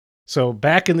So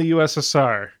back in the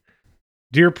USSR,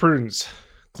 Dear Prudence,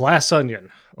 Glass Onion,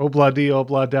 Obla Di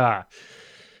Obla Da,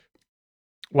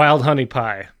 Wild Honey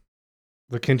Pie,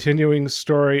 the continuing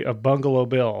story of Bungalow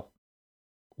Bill,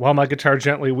 While My Guitar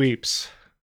Gently Weeps,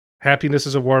 Happiness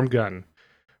is a Warm Gun,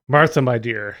 Martha, My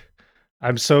Dear,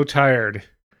 I'm So Tired,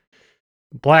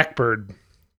 Blackbird,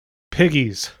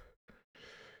 Piggies,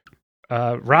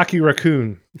 Rocky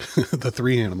Raccoon. The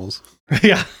three animals.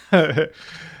 Yeah.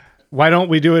 Why Don't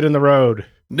We Do It in the Road?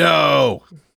 No.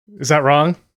 Is that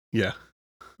wrong? Yeah.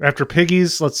 After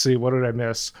Piggies, let's see, what did I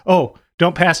miss? Oh,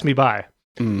 Don't Pass Me By.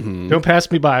 Mm-hmm. Don't Pass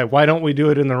Me By. Why Don't We Do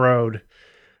It in the Road?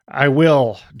 I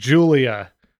Will,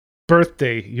 Julia,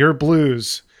 Birthday, Your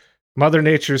Blues, Mother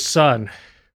Nature's Son,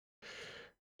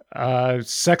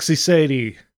 Sexy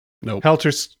Sadie, Nope. Helter.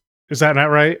 Is that not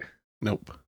right? Nope.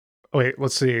 Oh, wait,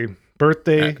 let's see.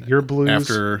 Birthday, Your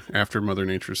Blues. After Mother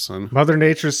Nature's Son. Mother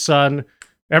Nature's Son.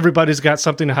 Everybody's Got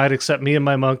Something to Hide Except Me and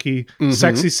My Monkey. Mhm.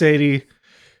 Sexy Sadie.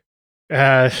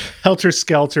 Helter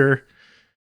Skelter.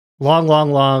 Long,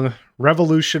 Long, Long.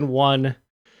 Revolution 1.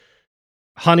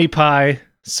 Honey Pie.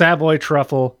 Savoy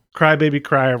Truffle. Cry Baby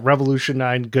Cry. Revolution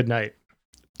 9. Good Night.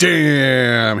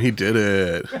 Damn, he did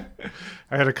it.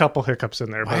 I had a couple hiccups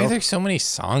in there. Why Bill. are there so many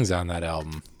songs on that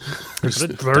album? There's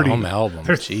What a 30. dumb album.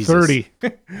 There's Jesus. 30.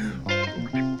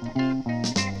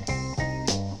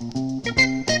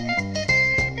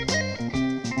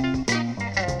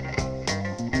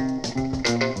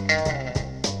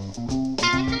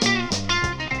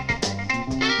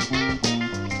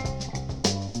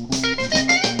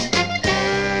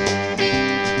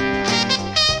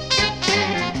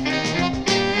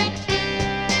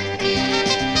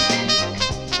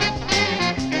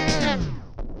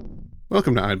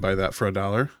 Welcome to I'd Buy That for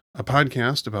 $1, a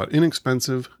podcast about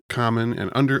inexpensive, common, and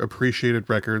underappreciated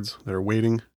records that are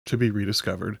waiting to be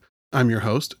rediscovered. I'm your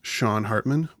host, Sean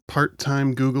Hartman,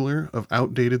 part-time Googler of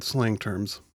outdated slang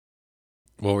terms.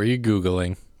 What were you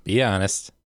Googling? Be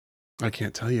honest. I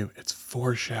can't tell you. It's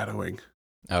foreshadowing.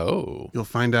 Oh. You'll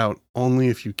find out only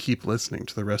if you keep listening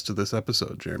to the rest of this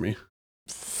episode, Jeremy.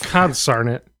 Consarn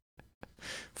it.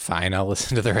 Fine, I'll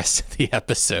listen to the rest of the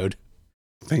episode.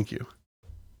 Thank you.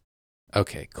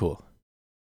 Okay, cool.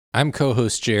 I'm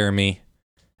co-host Jeremy,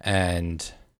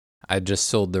 and I just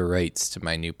sold the rights to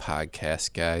my new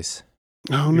podcast, guys.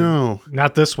 Oh, no.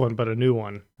 Not this one, but a new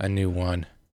one. A new one.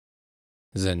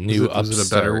 This is a new upstart. Is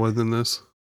it a better one than this?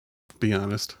 Be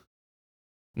honest.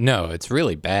 No, it's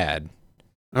really bad.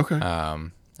 Okay.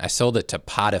 I sold it to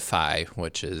Podify,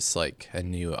 which is like a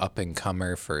new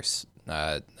up-and-comer for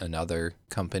another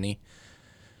company.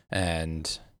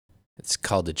 And it's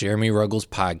called the Jeremy Ruggles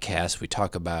Podcast. We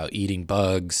talk about eating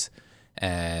bugs,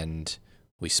 and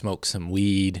we smoke some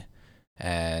weed,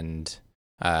 and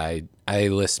I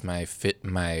list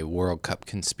my World Cup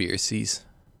conspiracies.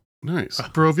 Nice.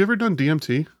 Bro, have you ever done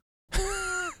DMT?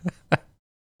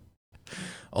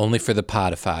 Only for the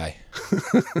Podify.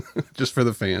 Just for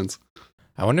the fans.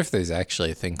 I wonder if there's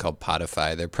actually a thing called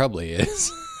Podify. There probably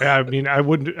is. Yeah, I mean,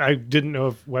 I didn't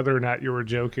know whether or not you were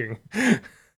joking.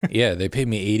 Yeah, they paid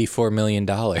me $84 million.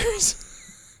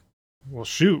 Well,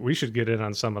 shoot, we should get in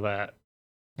on some of that.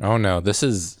 Oh no, this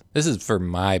is for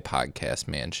my podcast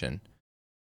mansion.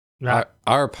 Not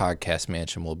Our podcast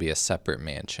mansion will be a separate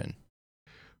mansion.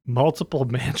 multiple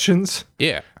mansions.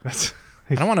 Yeah. That's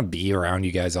I don't want to be around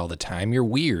you guys all the time. You're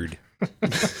weird.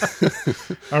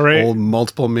 all right. Old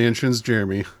multiple mansions,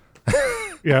 Jeremy.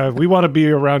 Yeah, we want to be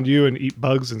around you and eat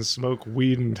bugs and smoke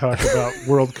weed and talk about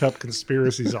World Cup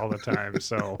conspiracies all the time.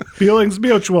 So feelings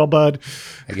mutual, bud.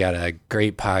 I got a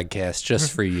great podcast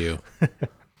just for you.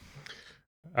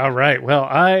 All right. Well,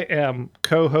 I am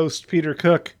co-host Peter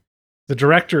Cook, the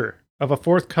director of a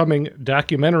forthcoming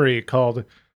documentary called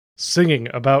Singing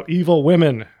About Evil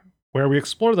Women, where we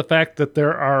explore the fact that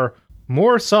there are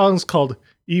more songs called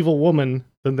Evil Woman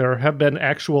than there have been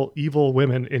actual evil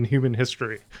women in human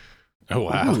history. Oh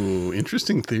wow. Ooh,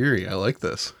 interesting theory. I like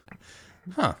this.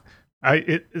 Huh.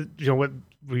 What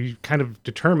we kind of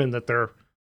determined that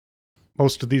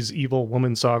most of these evil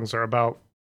woman songs are about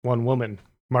one woman,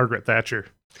 Margaret Thatcher.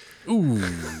 Ooh.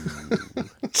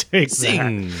 Take that.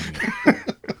 Sing.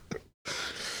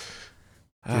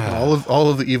 All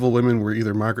of the evil women were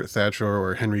either Margaret Thatcher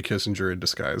or Henry Kissinger in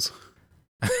disguise.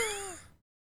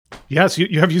 Yes,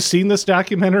 have you seen this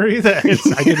documentary? I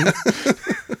didn't.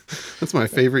 That's my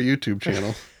favorite YouTube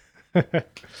channel.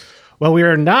 Well, we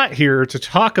are not here to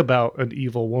talk about an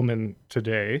evil woman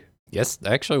today. Yes,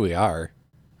 actually we are,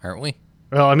 aren't we?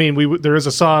 Well, I mean, there is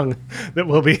a song that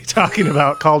we'll be talking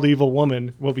about called "Evil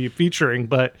Woman." We'll be featuring,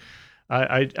 but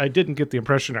I didn't get the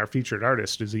impression our featured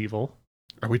artist is evil.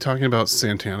 Are we talking about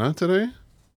Santana today?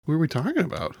 Who are we talking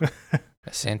about?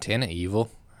 Is Santana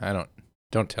evil?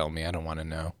 Don't tell me. I don't want to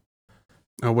know.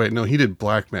 Oh, wait, no, he did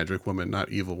Black Magic Woman, not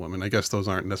Evil Woman. I guess those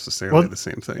aren't necessarily the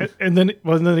same thing. And then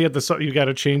he had the song, You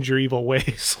Gotta Change Your Evil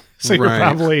Ways. So you're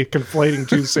probably conflating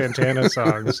two Santana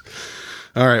songs.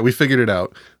 All right, we figured it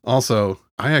out. Also,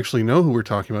 I actually know who we're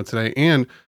talking about today, and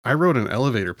I wrote an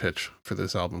elevator pitch for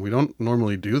this album. We don't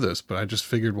normally do this, but I just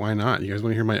figured why not? You guys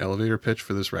want to hear my elevator pitch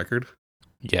for this record?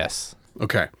 Yes.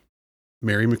 Okay.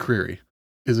 Mary McCreary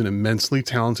is an immensely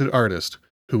talented artist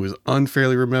who is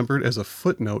unfairly remembered as a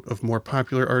footnote of more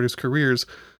popular artists' careers,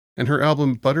 and her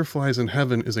album Butterflies in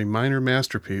Heaven is a minor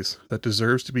masterpiece that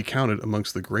deserves to be counted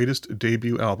amongst the greatest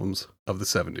debut albums of the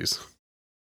 70s.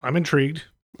 I'm intrigued.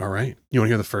 All right. You want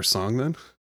to hear the first song then?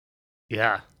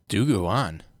 Yeah. Do go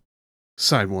on.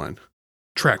 Side 1.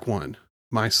 Track 1.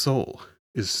 My Soul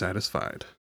is Satisfied.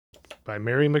 By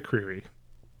Mary McCreary.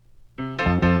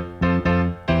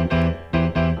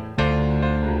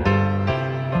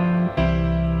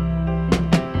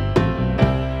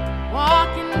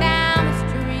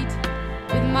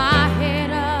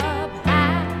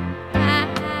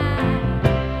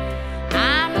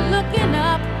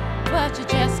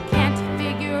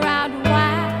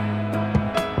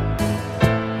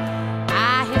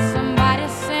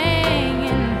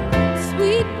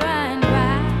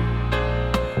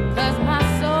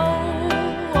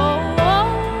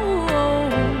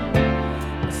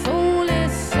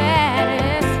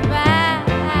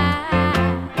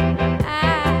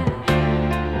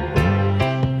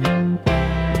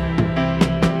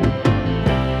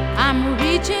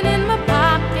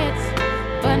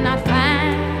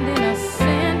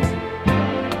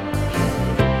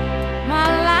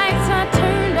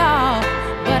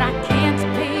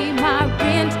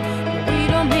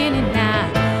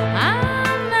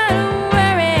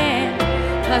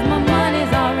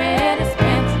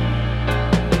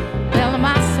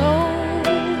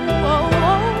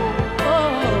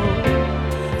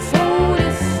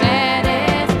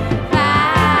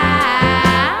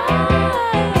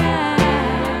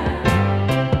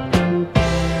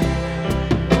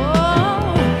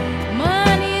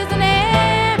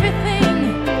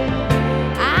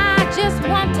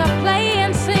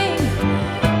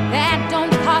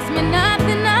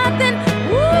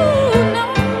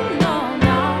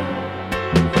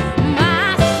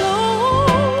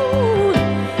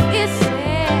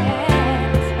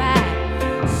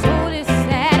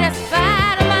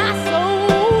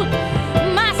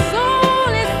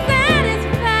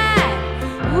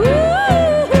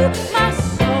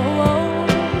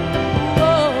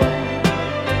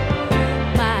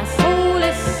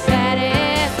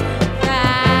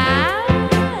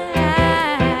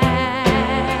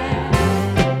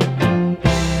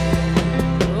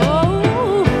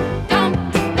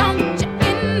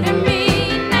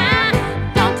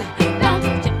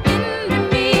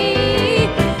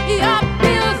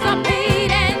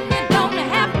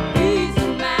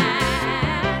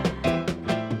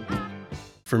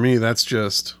 For me, that's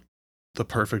just the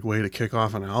perfect way to kick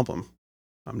off an album.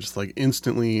 I'm just like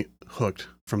instantly hooked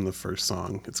from the first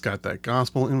song. It's got that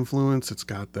gospel influence. It's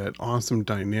got that awesome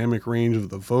dynamic range of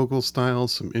the vocal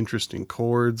styles, some interesting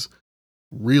chords,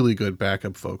 really good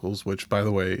backup vocals, which, by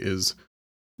the way, is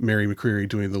Mary McCreary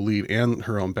doing the lead and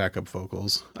her own backup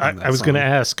vocals. I was going to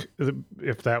ask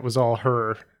if that was all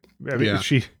her. I mean,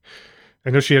 Yeah. I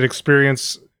know she had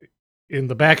experience in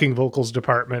the backing vocals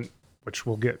department, which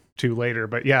we'll get to later.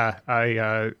 But yeah,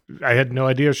 I had no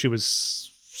idea she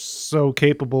was so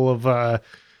capable of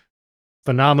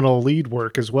phenomenal lead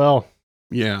work as well.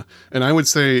 Yeah. And I would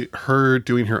say her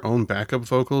doing her own backup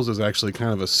vocals is actually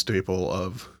kind of a staple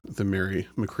of the Mary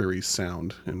McCreary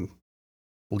sound. And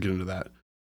we'll get into that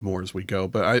more as we go.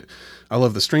 But I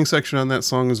love the string section on that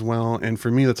song as well. And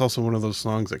for me, that's also one of those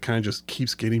songs that kind of just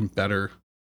keeps getting better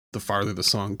the farther the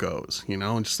song goes, you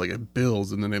know, and just like it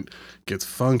builds and then it gets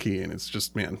funky and it's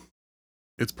just, man,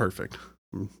 it's perfect.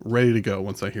 I'm ready to go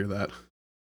once I hear that.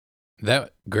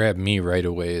 That grabbed me right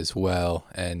away as well.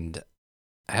 And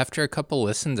after a couple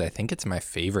listens, I think it's my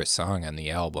favorite song on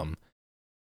the album.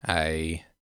 I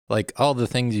like all the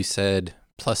things you said,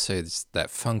 plus there's that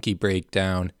funky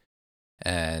breakdown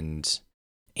and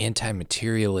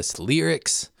anti-materialist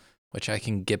lyrics, which I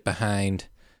can get behind,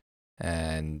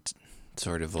 and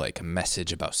sort of like a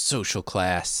message about social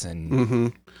class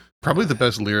and probably the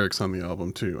best lyrics on the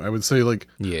album too. I would say like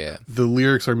the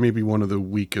lyrics are maybe one of the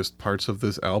weakest parts of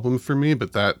this album for me,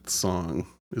 but that song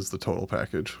is the total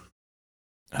package.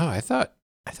 Oh, I thought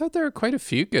there were quite a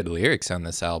few good lyrics on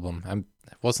this album. I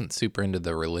wasn't super into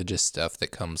the religious stuff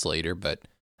that comes later, but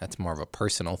that's more of a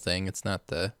personal thing. It's not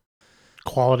the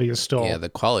quality is still Yeah, the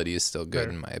quality is still good there.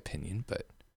 in my opinion, but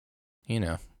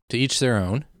to each their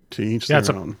own. To each Yeah, it's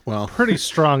their a own. Well, pretty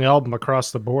strong album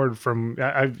across the board.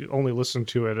 I've only listened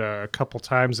to it a couple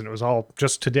times, and it was all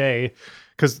just today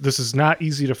because this is not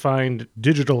easy to find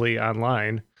digitally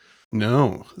online.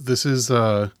 no, this is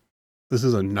a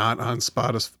not on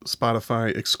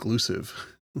Spotify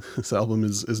exclusive. This album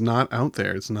is not out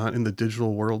there. It's not in the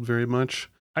digital world very much.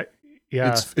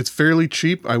 Yeah, It's fairly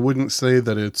cheap. I wouldn't say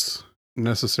that it's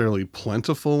necessarily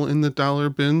plentiful in the dollar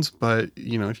bins, but if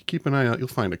you keep an eye out, you'll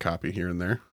find a copy here and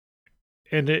there.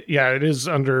 and it is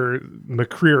under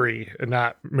McCreary and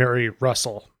not Mary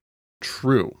Russell.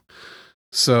 True.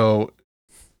 So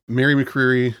Mary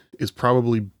McCreary is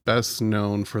probably best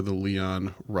known for the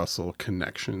Leon Russell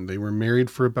connection. They were married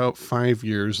for about 5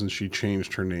 years and she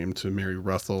changed her name to Mary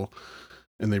Russell,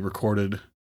 and they recorded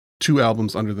 2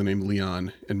 albums under the name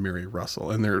Leon and Mary Russell.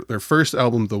 And their first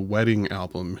album, the Wedding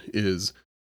album, is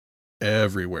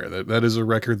everywhere. That is a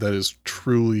record that is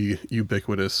truly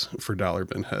ubiquitous for dollar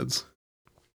bin heads.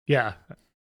 Yeah,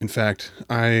 In fact,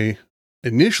 I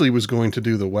initially was going to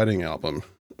do the Wedding album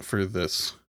for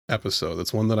this episode.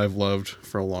 That's one that I've loved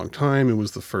for a long time. It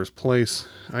was the first place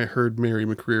I heard Mary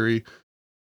McCreary.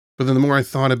 But then the more I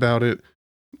thought about it,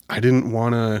 I didn't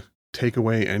want to take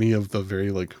away any of the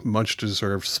very much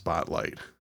deserved spotlight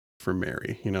for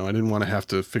Mary. I didn't want to have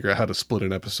to figure out how to split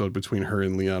an episode between her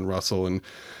and Leon Russell. And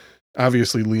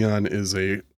obviously Leon is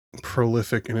a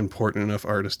prolific and important enough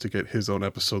artist to get his own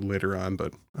episode later on,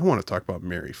 but I want to talk about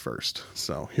Mary first.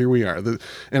 So here we are.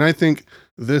 And I think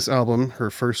this album, her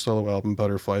first solo album,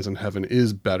 Butterflies in Heaven,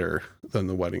 is better than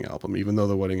the Wedding album, even though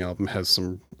the Wedding album has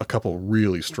a couple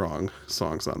really strong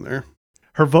songs on there.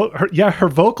 her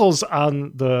vocals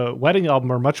on the Wedding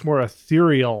album are much more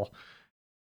ethereal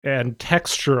and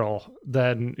textural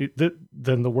than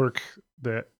the work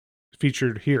that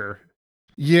featured here.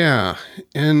 Yeah,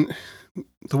 and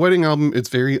the Wedding album, it's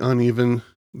very uneven.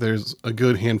 There's a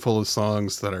good handful of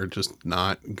songs that are just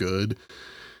not good.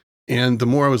 And the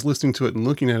more I was listening to it and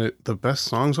looking at it, the best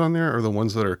songs on there are the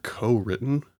ones that are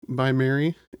co-written by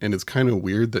Mary. And it's kind of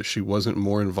weird that she wasn't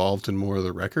more involved in more of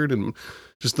the record. And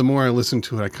just the more I listened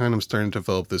to it, I kind of started to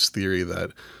develop this theory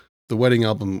that the Wedding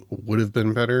album would have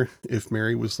been better if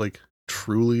Mary was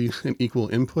truly an equal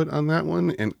input on that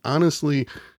one. And honestly,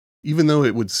 even though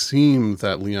it would seem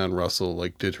that Leon Russell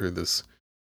did her this,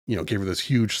 gave her this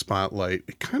huge spotlight,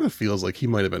 it kind of feels like he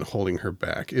might have been holding her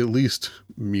back, at least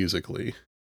musically.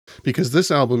 Because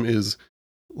this album is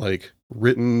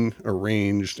written,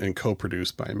 arranged, and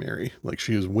co-produced by Mary.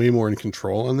 She is way more in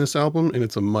control on this album, and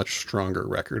it's a much stronger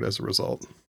record as a result.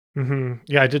 Mm-hmm.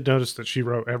 Yeah, I did notice that she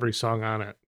wrote every song on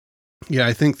it. Yeah,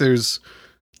 I think there's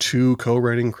 2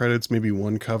 co-writing credits, maybe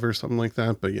 1 cover, something like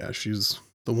that. But yeah, she's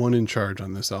the one in charge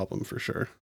on this album for sure.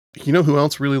 You know who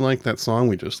else really liked that song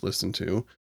we just listened to?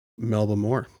 Melba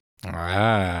Moore.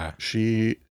 Ah.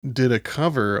 She did a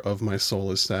cover of My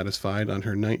Soul Is Satisfied on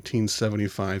her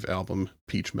 1975 album,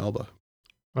 Peach Melba.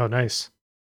 Oh, nice.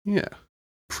 Yeah.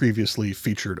 Previously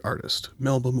featured artist,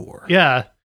 Melba Moore. Yeah.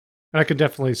 And I could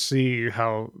definitely see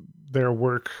how their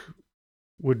work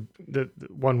that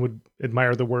one would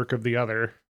admire the work of the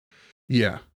other.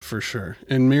 Yeah, for sure.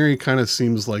 And Mary kind of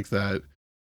seems like that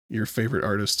your favorite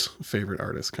artist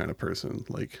kind of person.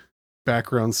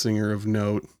 Background singer of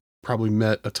note, probably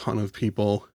met a ton of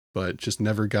people, but just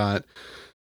never got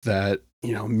that,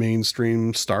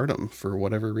 mainstream stardom for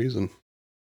whatever reason.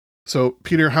 So,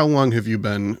 Peter, how long have you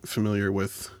been familiar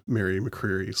with Mary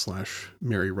McCreary /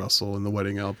 Mary Russell and the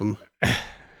Wedding album?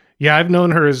 Yeah, I've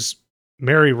known her as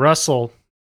Mary Russell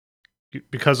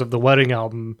because of the Wedding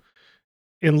album.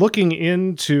 In looking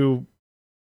into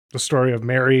the story of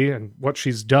Mary and what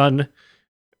she's done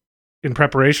in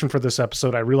preparation for this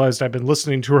episode, I realized I've been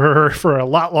listening to her for a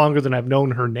lot longer than I've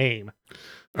known her name.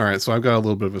 All right, so I've got a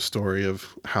little bit of a story of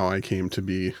how I came to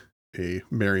be a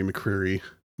Mary McCreary,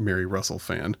 Mary Russell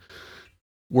fan.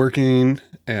 Working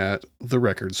at the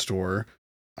record store,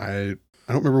 I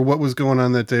don't remember what was going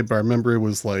on that day, but I remember it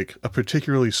was a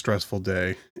particularly stressful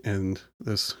day, and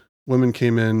this woman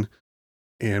came in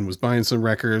and was buying some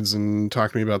records and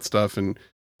talked to me about stuff and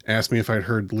asked me if I'd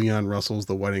heard Leon Russell's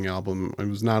The Wedding album. I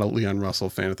was not a Leon Russell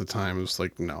fan at the time. I was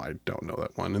no, I don't know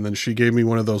that one. And then she gave me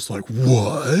one of those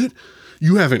what?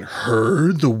 You haven't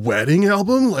heard The Wedding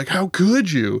album? How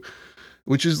could you?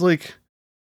 Which is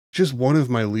just one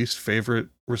of my least favorite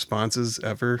responses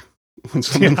ever. When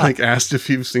someone asked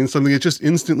if you've seen something, it just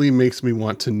instantly makes me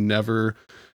want to never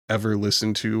ever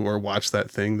listen to or watch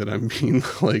that thing that I'm being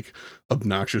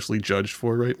obnoxiously judged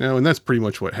for right now. And that's pretty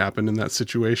much what happened in that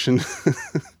situation.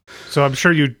 So I'm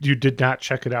sure you did not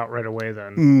check it out right away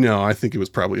then. No, I think it was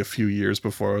probably a few years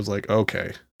before I was like,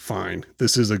 okay, fine,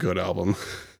 this is a good album.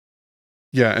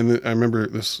 Yeah, and I remember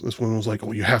this one was like,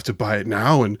 oh, you have to buy it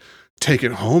now and take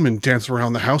it home and dance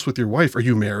around the house with your wife. Are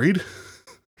you married?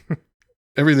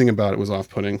 Everything about it was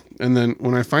off-putting. And then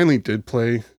when I finally did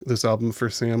play this album for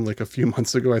Sam, like a few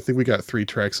months ago, I think we got 3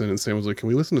 tracks in, and Sam was like, can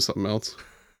we listen to something else?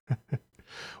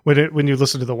 When you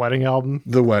listen to the Wedding album?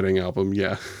 The Wedding album,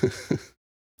 yeah.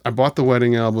 I bought the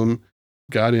Wedding album,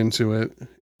 got into it,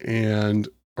 and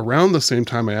around the same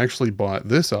time I actually bought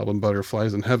this album,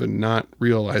 Butterflies in Heaven, not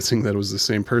realizing that it was the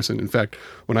same person. In fact,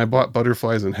 when I bought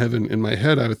Butterflies in Heaven, in my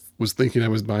head, I was thinking I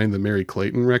was buying the Mary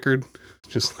Clayton record.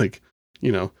 Just like,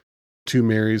 2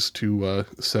 Marys, 2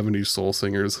 70s soul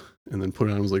singers, and then put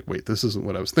it on. I was like, wait, this isn't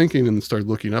what I was thinking. And started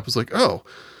looking up. I was like, oh,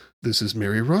 this is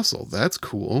Mary Russell. That's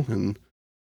cool. And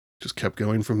just kept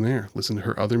going from there. Listened to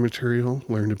her other material,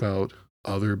 learned about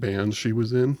other bands she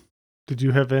was in. Did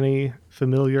you have any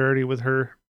familiarity with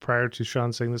her prior to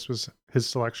Sean saying this was his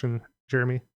selection,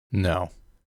 Jeremy? No.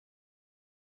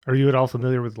 Are you at all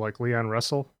familiar with like Leon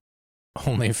Russell?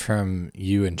 Only from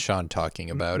you and Sean talking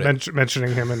about it.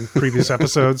 Mentioning him in previous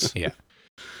episodes. Yeah.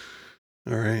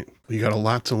 All right. We got a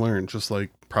lot to learn, just like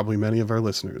probably many of our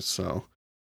listeners. So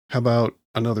how about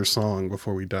another song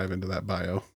before we dive into that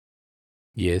bio?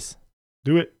 Yes.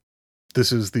 Do it.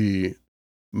 This is the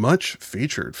much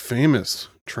featured, famous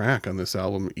track on this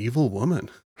album, Evil Woman.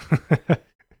 We're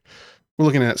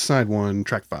looking at side 1,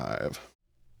 track 5.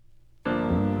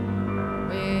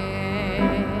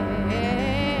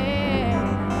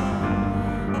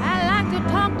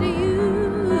 Talk to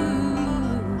you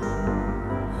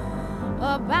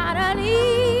about an evil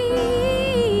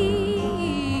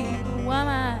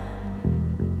woman.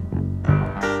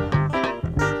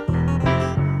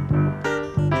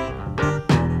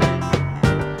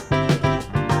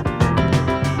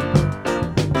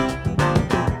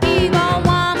 Evil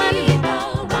woman,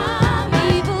 evil woman,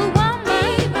 evil woman,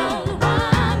 evil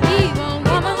woman, evil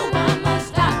woman,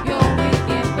 stop your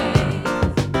wicked ways.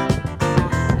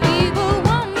 Evil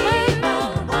woman,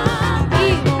 evil woman,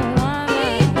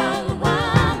 evil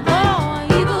woman, oh,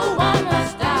 evil woman,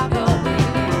 stop your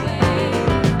wicked ways.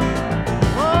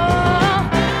 Oh,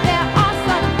 there are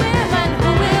some women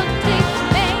who will take a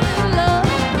man's love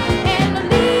and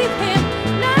leave him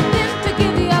nothing to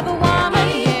give the other woman.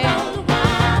 Yeah,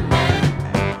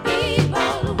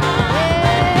 evil woman,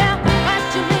 yeah, but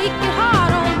you make it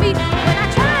hard on me when I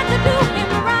try to do him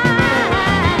right.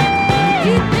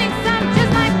 He thinks I'm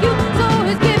just like you, so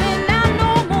he's giving out no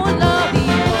more love.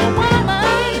 Evil woman,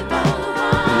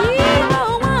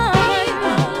 evil woman,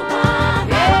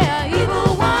 yeah, evil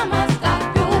woman, stop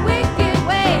your wicked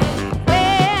ways.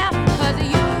 Well, 'cause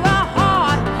you're a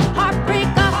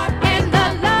heartbreaker and a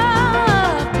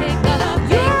love taker.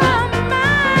 You're a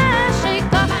mind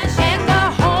shaker and a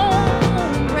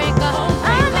home breaker.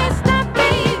 I mean, stop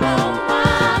evil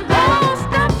woman, don't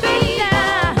stop it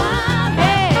now.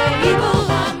 Hey, evil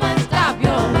woman, stop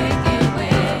your wicked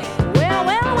ways. Well,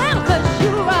 'cause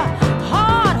you're a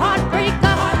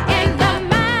heartbreaker and a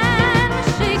mind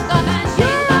shaker.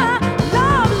 You're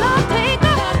a love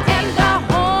taker and a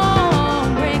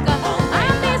home breaker. I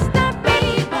mean, stop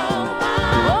evil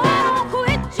woman, oh,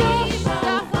 quit your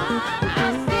stuff. I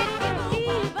said,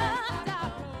 evil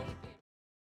stop.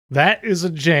 That is a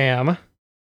jam.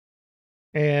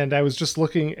 And I was just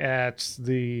looking at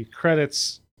the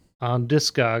credits on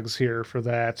Discogs here for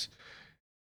that.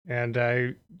 And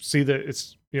I see that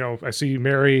it's, I see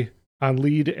Mary on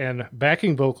lead and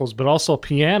backing vocals, but also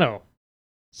piano,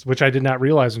 which I did not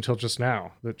realize until just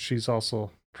now that she's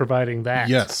also providing that.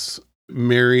 Yes.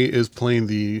 Mary is playing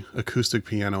the acoustic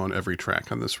piano on every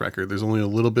track on this record. There's only a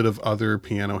little bit of other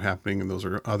piano happening, and those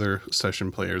are other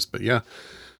session players. But yeah,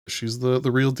 she's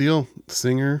the real deal.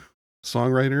 Singer,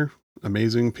 songwriter,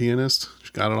 amazing pianist.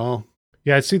 She got it all.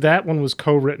 Yeah, I see that one was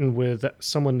co-written with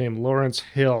someone named Lawrence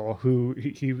Hill, who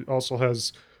he also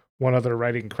has one other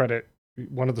writing credit.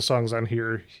 One of the songs on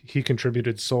here, he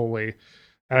contributed solely.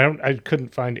 I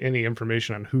couldn't find any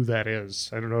information on who that is.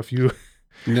 I don't know if you...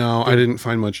 No, I didn't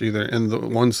find much either. And the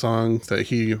one song that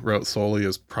he wrote solely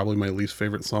is probably my least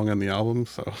favorite song on the album.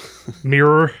 So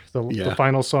Mirror, the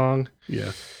final song.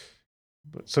 Yeah.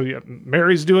 So yeah,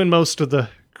 Mary's doing most of the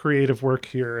creative work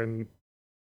here, and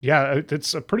yeah,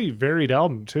 it's a pretty varied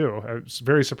album too. I was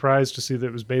very surprised to see that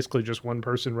it was basically just one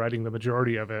person writing the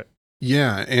majority of it.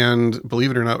 Yeah, and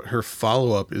believe it or not, her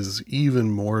follow-up is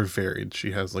even more varied.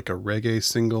 She has like a reggae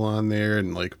single on there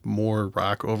and like more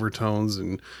rock overtones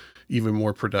and even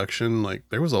more production. Like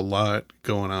there was a lot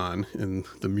going on in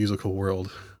the musical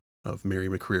world of Mary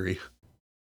McCreary.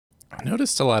 I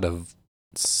noticed a lot of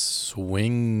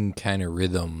swing kind of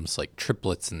rhythms, like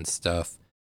triplets and stuff,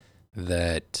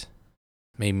 that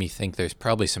made me think there's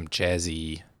probably some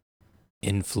jazzy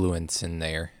influence in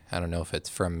there. I don't know if it's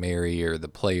from Mary or the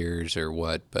Players or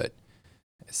what, but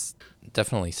it's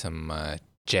definitely some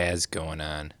jazz going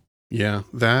on. Yeah,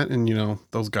 that and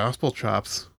those gospel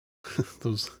chops.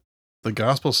 The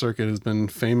gospel circuit has been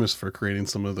famous for creating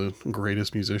some of the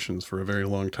greatest musicians for a very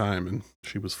long time, and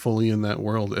she was fully in that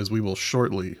world, as we will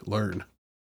shortly learn.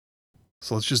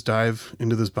 So let's just dive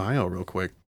into this bio real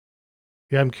quick.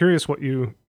 Yeah, I'm curious what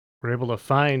you were able to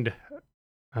find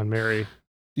on Mary.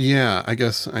 Yeah, I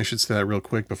guess I should say that real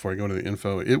quick before I go into the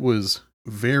info. It was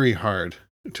very hard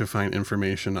to find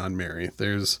information on Mary.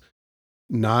 There's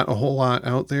not a whole lot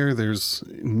out there. There's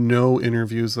no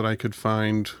interviews that I could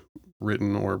find,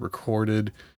 written or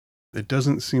recorded. It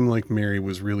doesn't seem like Mary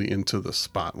was really into the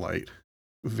spotlight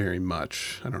very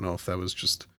much. I don't know if that was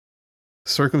just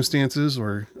circumstances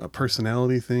or a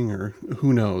personality thing or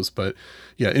who knows, but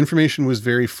yeah, information was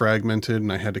very fragmented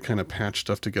and I had to kind of patch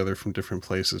stuff together from different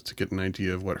places to get an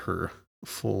idea of what her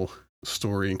full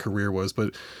story and career was.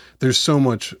 But there's so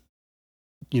much,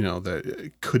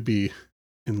 that could be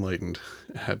enlightened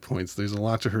at points. There's a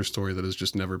lot to her story that has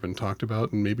just never been talked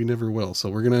about and maybe never will. So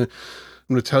I'm going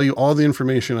to tell you all the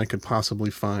information I could possibly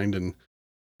find and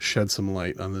shed some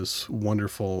light on this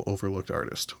wonderful overlooked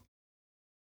artist.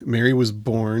 Mary was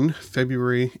born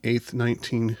February 8th,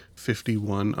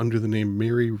 1951 under the name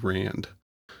Mary Rand.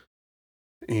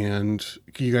 And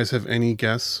do you guys have any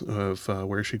guess of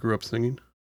where she grew up singing?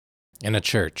 In a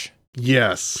church.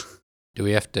 Yes. Do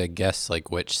we have to guess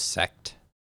like which sect?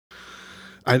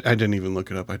 I didn't even look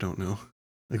it up. I don't know.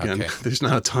 Again, Okay. There's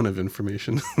not a ton of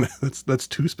information. That's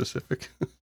too specific.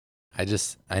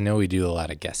 I know we do a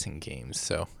lot of guessing games,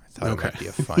 so I thought it might be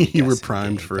a fun You were guessing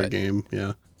primed game, for a but game.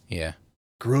 Yeah. Yeah.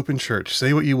 Grew up in church.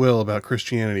 Say what you will about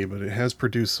Christianity, but it has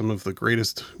produced some of the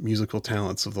greatest musical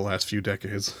talents of the last few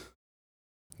decades.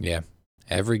 Yeah.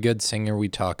 Every good singer we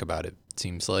talk about, it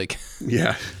seems like.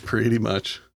 Yeah, pretty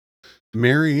much.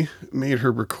 Mary made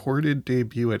her recorded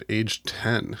debut at age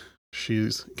 10. She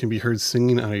can be heard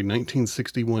singing on a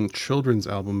 1961 children's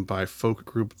album by folk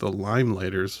group The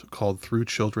Limelighters called Through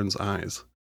Children's Eyes.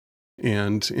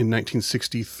 And in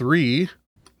 1963,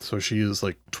 so she is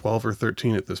like 12 or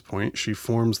 13 at this point, she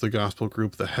forms the gospel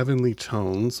group The Heavenly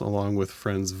Tones along with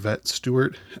friends Vette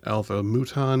Stewart, Alva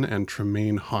Mouton, and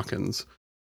Tremaine Hawkins.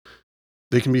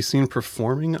 They can be seen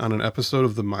performing on an episode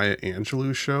of the Maya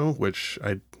Angelou show, which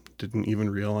I didn't even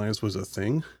realize was a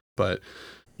thing, but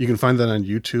you can find that on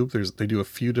YouTube. They do a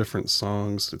few different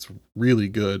songs. It's really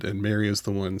good, and Mary is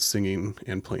the one singing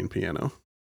and playing piano.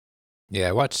 Yeah,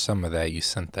 I watched some of that. You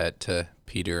sent that to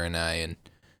Peter and I, and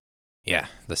yeah,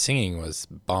 the singing was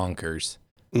bonkers.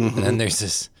 Mm-hmm. And then there's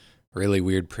this really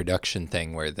weird production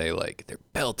thing where they're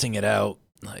belting it out,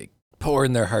 like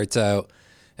pouring their hearts out,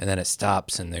 and then it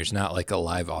stops and there's not like a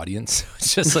live audience.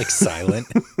 It's just like silent.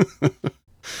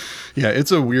 Yeah,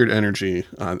 it's a weird energy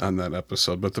on that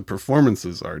episode, but the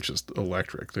performances are just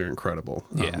electric. They're incredible.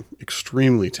 Yeah.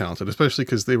 Extremely talented, especially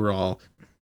because they were all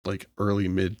like early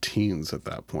mid-teens at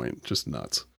that point. Just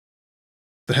nuts.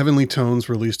 The Heavenly Tones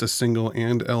released a single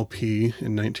and LP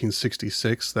in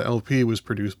 1966. The LP was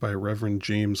produced by Reverend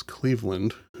James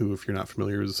Cleveland, who, if you're not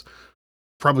familiar, is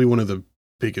probably one of the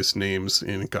biggest names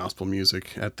in gospel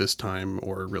music at this time,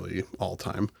 or really all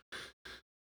time.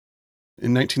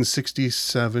 In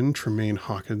 1967, Tremaine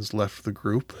Hawkins left the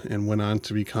group and went on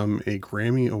to become a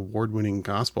Grammy award-winning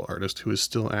gospel artist who is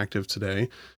still active today.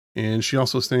 And she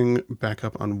also sang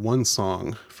backup on one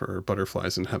song for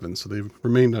Butterflies in Heaven, so they've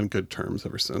remained on good terms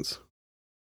ever since.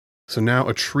 So now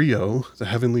a trio, the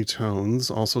Heavenly Tones,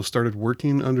 also started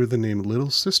working under the name Little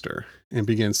Sister and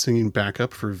began singing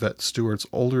backup for Vette Stewart's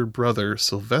older brother,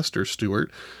 Sylvester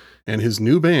Stewart, and his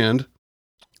new band,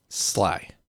 Sly.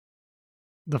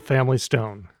 The Family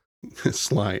Stone.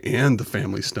 Sly and the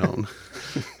Family Stone.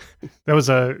 That was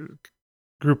a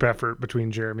group effort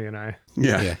between Jeremy and I.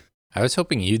 Yeah. I was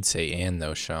hoping you'd say "and"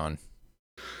 though, Sean.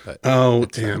 But Oh,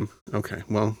 that's damn. Okay.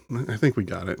 Well, I think we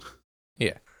got it.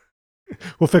 Yeah.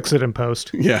 We'll fix it in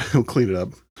post. Yeah, he'll clean it up.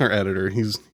 Our editor,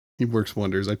 he works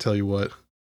wonders, I tell you what.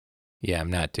 Yeah,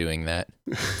 I'm not doing that.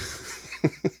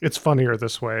 It's funnier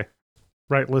this way.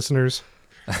 Right, listeners?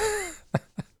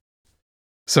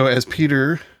 So as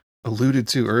Peter alluded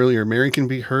to earlier, Mary can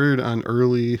be heard on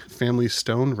early Family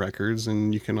Stone records,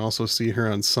 and you can also see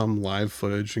her on some live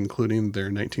footage, including their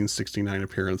 1969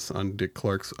 appearance on Dick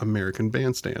Clark's American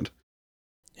Bandstand.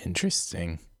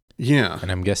 Interesting. Yeah.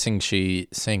 And I'm guessing she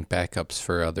sang backups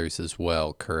for others as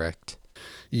well, correct?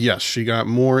 Yes, she got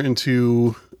more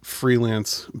into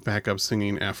freelance backup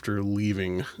singing after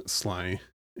leaving Sly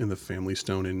and the Family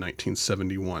Stone in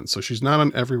 1971. So she's not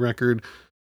on every record.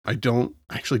 I don't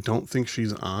think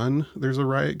she's on There's a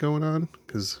Riot Going On,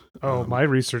 because my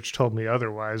research told me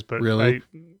otherwise, but Really?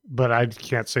 I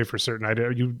can't say for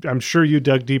certain. I'm sure you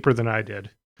dug deeper than I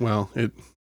did. well,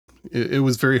 it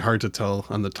was very hard to tell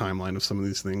on the timeline of some of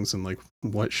these things and like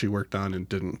what she worked on and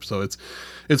didn't. So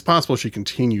it's possible she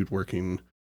continued working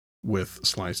with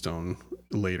Sly Stone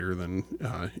later than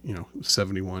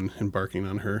 71, embarking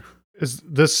on her. Is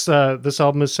this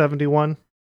album is 71?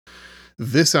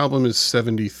 This album is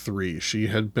 73. She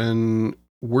had been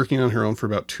working on her own for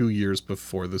about 2 years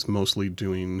before this, mostly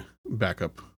doing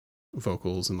backup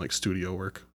vocals and like studio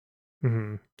work.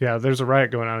 Mm-hmm. Yeah, There's a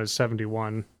Riot Going On is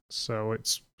 71, so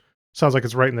sounds like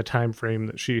it's right in the time frame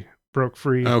that she broke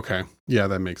free. Okay. Yeah,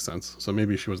 that makes sense. So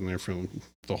maybe she wasn't there for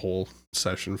the whole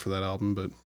session for that album,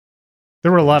 but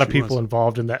There were a lot of She people was.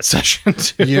 involved in that session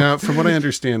too. yeah, from what I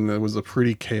understand, that was a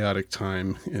pretty chaotic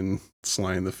time in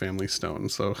Sly and the Family Stone.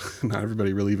 So not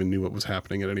everybody really even knew what was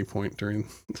happening at any point during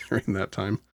that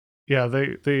time. Yeah,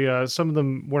 they some of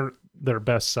them weren't their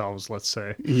best selves, let's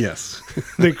say. Yes.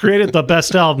 They created the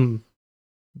best album,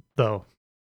 though.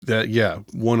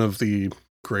 One of the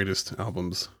greatest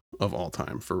albums of all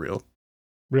time, for real.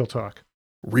 Real talk.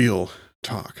 Real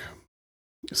talk.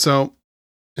 So,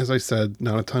 as I said,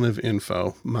 not a ton of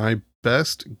info. My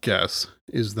best guess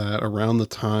is that around the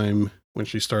time when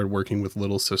she started working with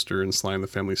Little Sister and Sly and the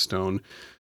Family Stone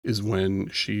is when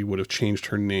she would have changed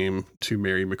her name to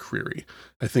Mary McCreary.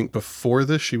 I think before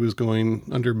this, she was going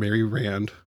under Mary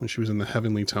Rand when she was in the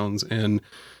Heavenly Tones. And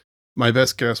my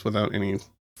best guess, without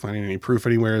finding any proof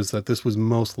anywhere, is that this was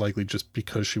most likely just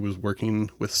because she was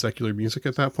working with secular music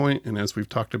at that point. And as we've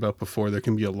talked about before, there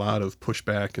can be a lot of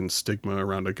pushback and stigma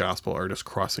around a gospel artist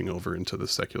crossing over into the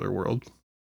secular world.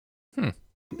 In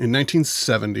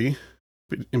 1970,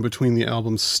 in between the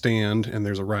albums Stand and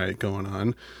There's a Riot Going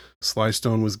On, Sly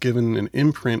Stone was given an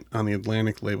imprint on the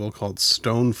Atlantic label called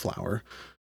Stoneflower.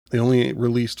 They only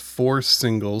released 4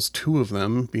 singles, 2 of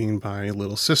them being by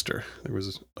Little Sister. There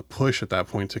was a push at that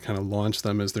point to kind of launch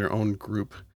them as their own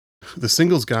group. The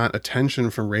singles got attention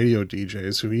from radio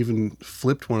DJs who even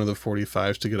flipped one of the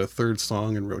 45s to get a third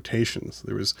song in rotations.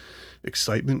 There was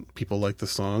excitement. People liked the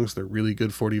songs. They're really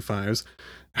good 45s.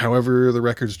 However, the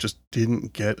records just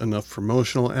didn't get enough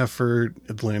promotional effort.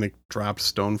 Atlantic dropped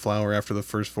Stoneflower after the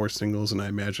first 4 singles, and I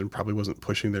imagine probably wasn't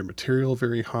pushing their material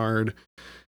very hard.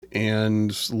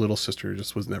 And Little Sister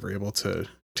just was never able to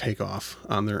take off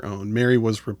on their own. Mary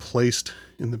was replaced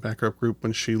in the backup group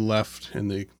when she left, and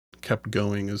they kept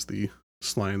going as the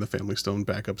Sly and the Family Stone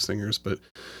backup singers, but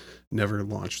never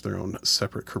launched their own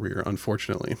separate career,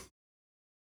 unfortunately.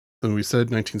 Then we said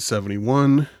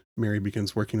 1971, Mary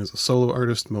begins working as a solo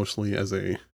artist, mostly as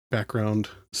a background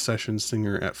session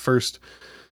singer at first.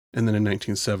 And then in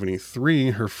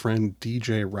 1973, her friend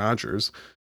DJ Rogers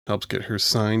helps get her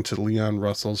signed to Leon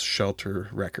Russell's Shelter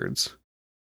Records.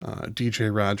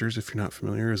 DJ Rogers, if you're not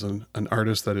familiar, is an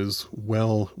artist that is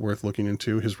well worth looking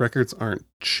into. His records aren't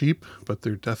cheap, but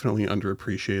they're definitely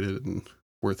underappreciated and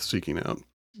worth seeking out.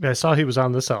 I saw he was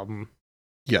on this album.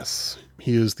 Yes,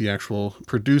 he is the actual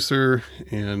producer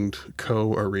and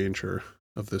co-arranger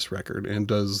of this record and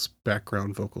does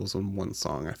background vocals on one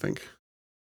song, I think.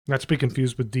 Not to be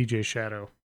confused with DJ Shadow.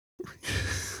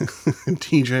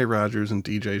 DJ Rogers and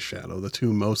DJ Shadow, the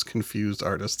 2 most confused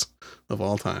artists of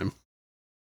all time.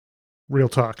 Real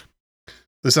talk.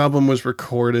 This album was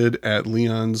recorded at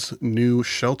Leon's new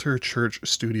Shelter Church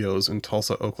Studios in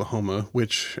Tulsa, Oklahoma,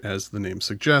 which, as the name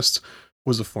suggests,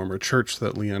 was a former church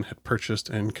that Leon had purchased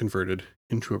and converted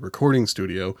into a recording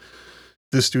studio.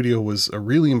 This studio was a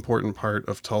really important part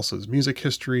of Tulsa's music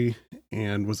history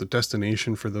and was a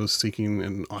destination for those seeking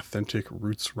an authentic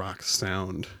roots rock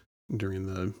sound during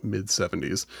the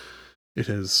mid-70s. It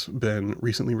has been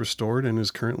recently restored and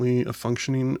is currently a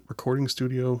functioning recording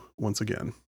studio once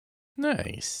again.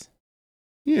 Nice.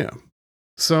 Yeah.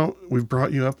 So we've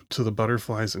brought you up to the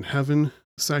Butterflies in Heaven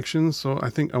section. So I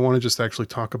think I want to just actually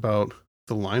talk about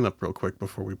the lineup real quick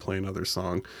before we play another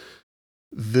song.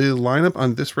 The lineup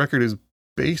on this record is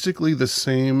basically the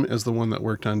same as the one that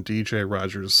worked on DJ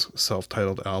Rogers'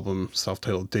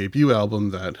 self-titled debut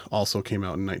album that also came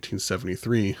out in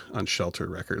 1973 on Shelter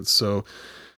Records. So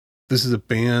this is a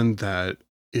band that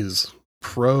is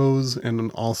pros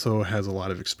and also has a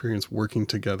lot of experience working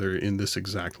together in this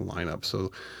exact lineup.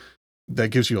 So that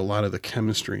gives you a lot of the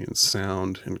chemistry and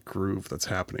sound and groove that's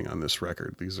happening on this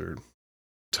record. These are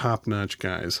top-notch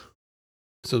guys.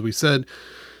 So we said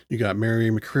You got Mary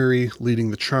McCreary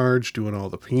leading the charge, doing all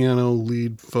the piano,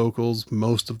 lead vocals,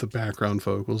 most of the background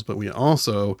vocals, but we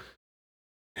also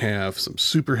have some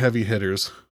super heavy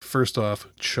hitters. First off,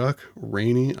 Chuck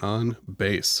Rainey on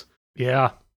bass.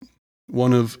 Yeah.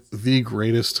 One of the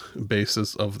greatest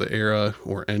bassists of the era,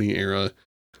 or any era,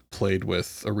 played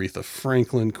with Aretha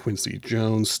Franklin, Quincy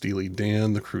Jones, Steely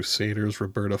Dan, the Crusaders,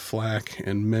 Roberta Flack,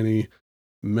 and many,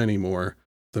 many more.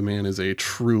 The man is a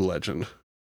true legend.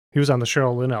 He was on the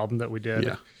Cheryl Lynn album that we did.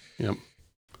 Yeah. Yep.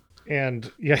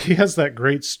 And yeah, he has that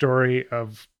great story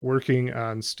of working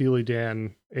on Steely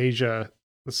Dan Asia,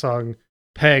 the song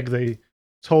Peg. They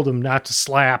told him not to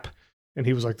slap, and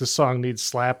he was like, this song needs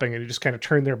slapping, and he just kind of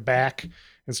turned their back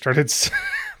and started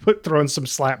throwing some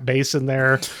slap bass in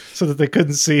there so that they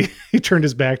couldn't see. He turned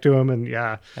his back to him, and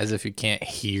yeah. As if you can't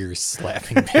hear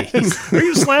slapping bass. Are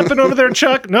you slapping over there,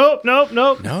 Chuck? Nope. No.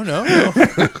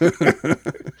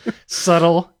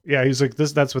 Subtle. Yeah, he's like,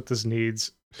 that's what this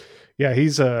needs. Yeah,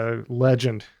 he's a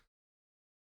legend.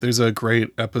 There's a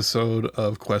great episode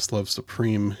of Questlove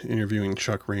Supreme interviewing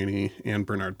Chuck Rainey and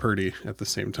Bernard Purdie at the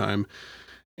same time.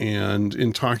 And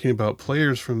in talking about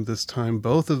players from this time,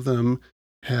 both of them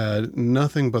had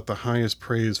nothing but the highest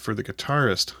praise for the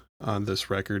guitarist on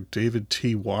this record, David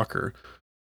T. Walker.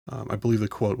 I believe the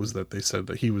quote was that they said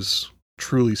that he was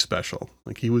truly special.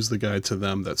 Like, he was the guy to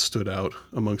them that stood out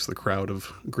amongst the crowd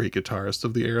of great guitarists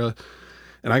of the era.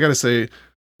 And I got to say,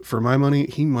 for my money,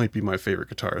 he might be my favorite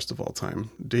guitarist of all time.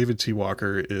 David T.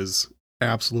 Walker is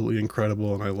absolutely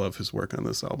incredible, and I love his work on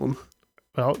this album.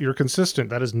 Well, you're consistent.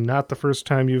 That is not the first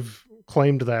time you've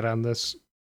claimed that on this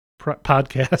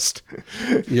podcast.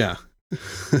 Yeah.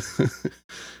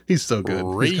 He's so good.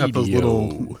 Radio.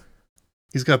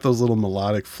 He's got those little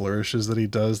melodic flourishes that he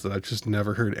does that I've just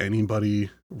never heard anybody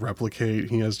replicate.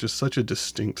 He has just such a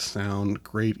distinct sound,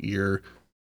 great ear,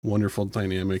 wonderful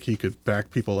dynamic. He could back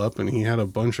people up, and he had a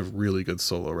bunch of really good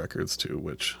solo records too,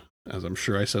 which, as I'm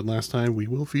sure I said last time, we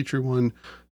will feature one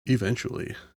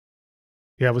eventually.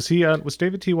 Yeah, was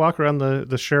David T. Walker on the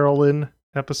Cheryl Lynn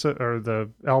episode or the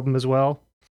album as well?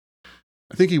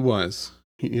 I think he was.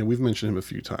 We've mentioned him a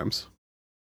few times.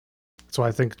 So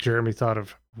I think Jeremy thought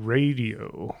of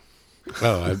Radio.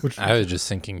 Oh, I was just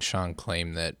thinking Sean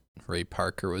claimed that Ray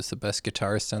Parker was the best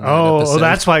guitarist on that episode. Oh,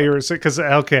 that's why you were saying, because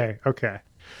okay.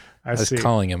 I was see.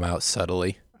 calling him out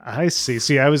subtly. I see.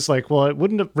 See, I was like, well,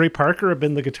 wouldn't Ray Parker have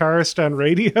been the guitarist on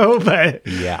Radio? But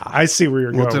yeah, I see where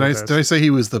you're going. Did I say he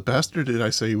was the best, or did I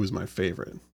say he was my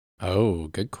favorite? Oh,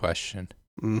 good question.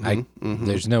 Mm-hmm,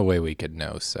 There's no way we could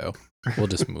know, so we'll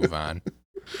just move on.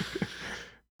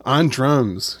 On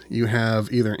drums, you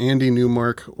have either Andy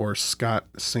Newmark or Scott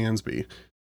Sansby.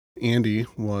 Andy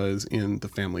was in The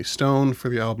Family Stone for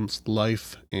the albums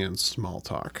Life and Small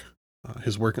Talk.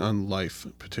 His work on Life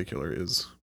in particular is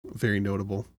very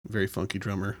notable, very funky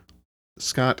drummer.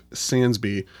 Scott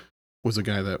Sansby was a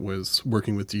guy that was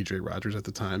working with DJ Rogers at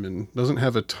the time and doesn't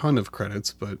have a ton of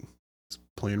credits, but is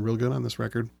playing real good on this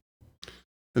record.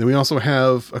 And then we also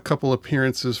have a couple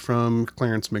appearances from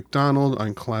Clarence McDonald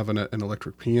on clavinet and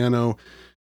electric piano.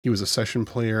 He was a session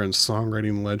player and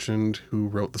songwriting legend who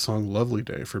wrote the song Lovely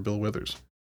Day for Bill Withers.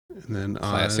 And then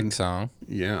Classic song.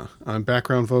 Yeah. On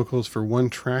background vocals for one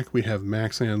track, we have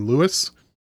Maxanne Lewis,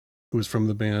 who was from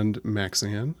the band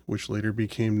Maxanne, which later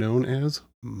became known as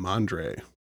Mondre.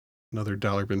 Another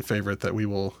Dollar Bin favorite that we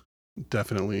will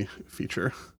definitely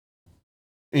feature.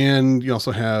 And you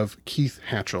also have Keith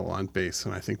Hatchell on bass,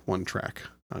 and I think one track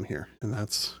on here. And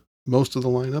that's most of the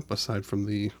lineup, aside from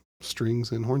the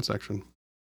strings and horn section.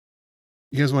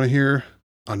 You guys want to hear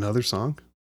another song?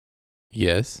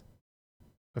 Yes.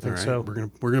 I think All right, so.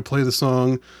 We're gonna play the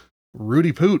song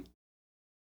Rudy Poot.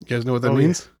 You guys know what that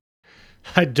means?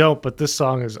 Yeah. I don't, but this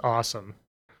song is awesome.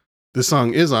 This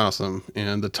song is awesome,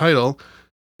 and the title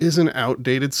is an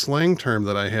outdated slang term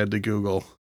that I had to Google.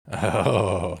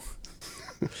 Oh.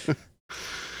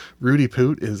 Rudy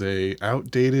Poot is a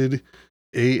outdated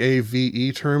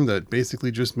AAVE term that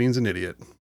basically just means an idiot.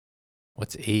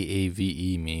 What's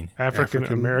AAVE mean? African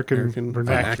American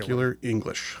vernacular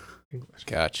English.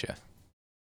 Gotcha.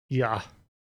 Yeah.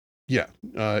 Yeah,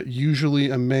 usually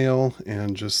a male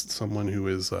and just someone who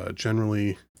is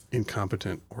generally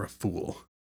incompetent or a fool.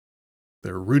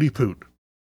 They're Rudy Poot.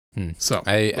 So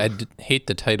I hate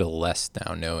the title less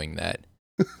now knowing that.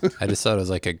 I just thought it was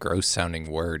like a gross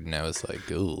sounding word, and I was like,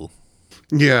 ooh.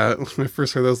 Yeah, when I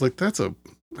first heard that, I was like, I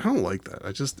don't like that.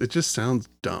 It just sounds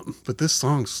dumb. But this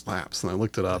song slaps, and I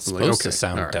looked it up. It's and supposed like, okay, to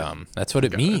sound all right. dumb. That's what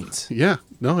it means. Yeah,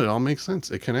 no, it all makes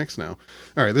sense. It connects now.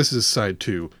 All right, this is side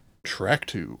 2, track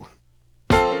 2.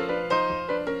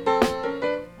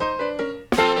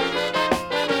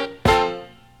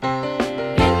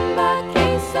 In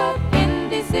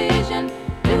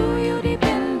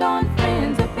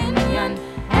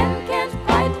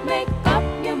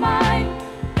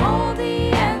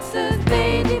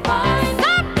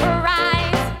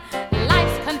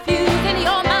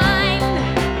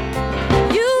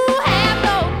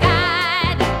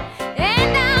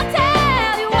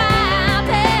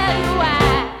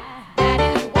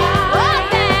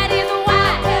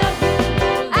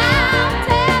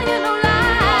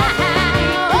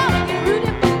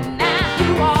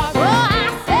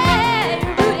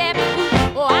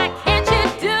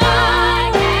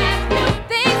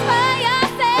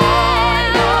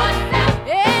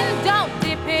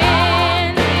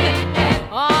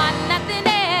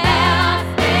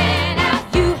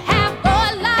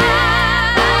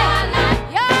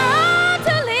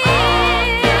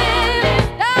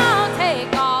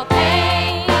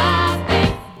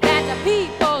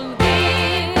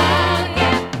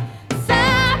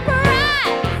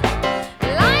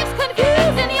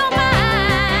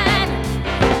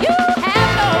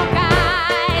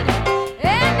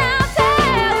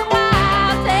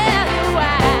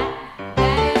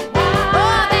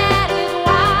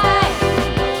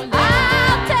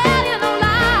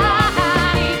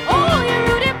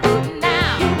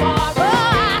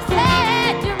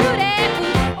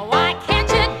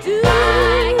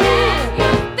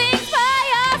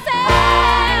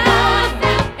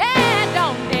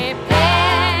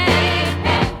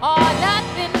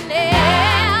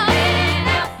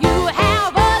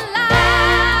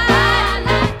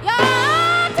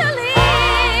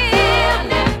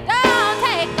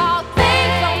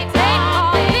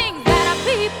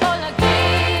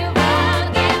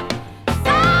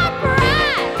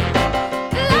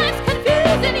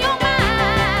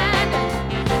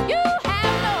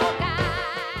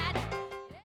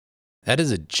That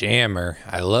is a jammer.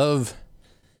 I love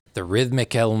the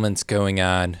rhythmic elements going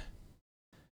on.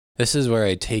 This is where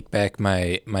I take back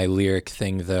my lyric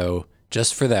thing, though,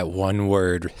 just for that one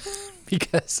word,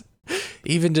 because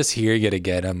even just hearing it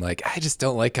again, I'm like, I just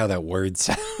don't like how that word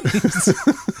sounds.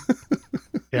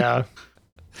 Yeah.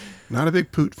 Not a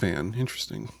big Poot fan.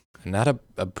 Interesting. I'm not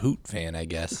a Poot fan, I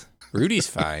guess. Rudy's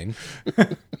fine.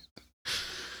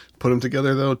 Put them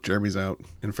together, though, Jeremy's out.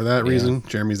 And for that Yeah. reason,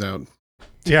 Jeremy's out.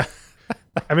 Yeah.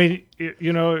 I mean,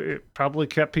 it probably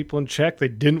kept people in check. They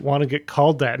didn't want to get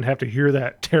called that and have to hear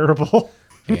that terrible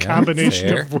Yeah, combination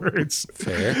fair. of words.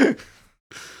 Fair.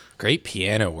 Great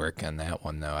piano work on that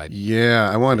one, though. Yeah,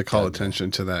 I wanted to call Dug that.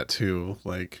 attention to that, too.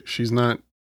 Like, she's not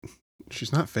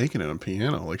faking it on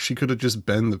piano. Like, she could have just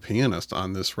been the pianist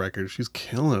on this record. She's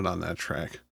killing it on that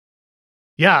track.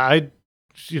 Yeah, I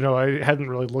hadn't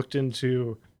really looked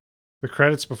into the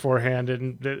credits beforehand,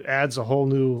 and it adds a whole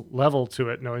new level to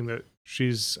it, knowing that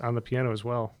she's on the piano as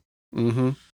well.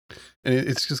 Mm-hmm. And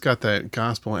it's just got that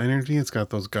gospel energy. It's got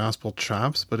those gospel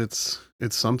chops, but it's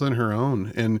something her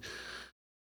own. And,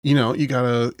 you know, you got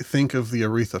to think of the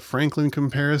Aretha Franklin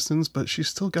comparisons, but she's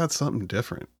still got something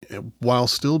different while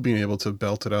still being able to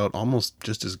belt it out almost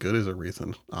just as good as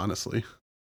Aretha, honestly.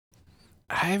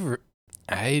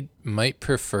 I might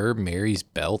prefer Mary's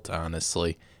belt,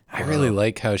 honestly. I really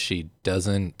like how she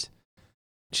doesn't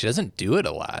do it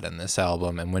a lot in this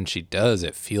album, and when she does,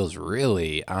 it feels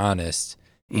really honest.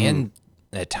 And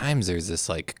at times there's this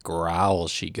like growl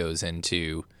she goes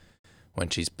into when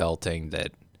she's belting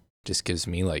that just gives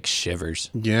me like shivers.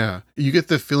 Yeah. You get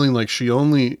the feeling like she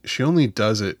only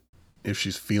does it if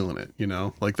she's feeling it, you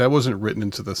know? Like that wasn't written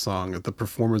into the song. The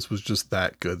performance was just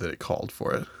that good that it called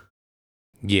for it.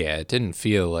 Yeah, it didn't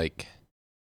feel like,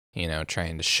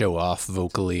 trying to show off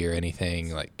vocally or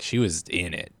anything. Like she was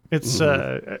in it. It's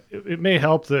it may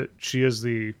help that she is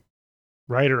the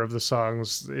writer of the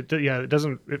songs.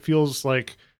 It feels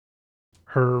like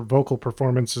her vocal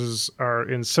performances are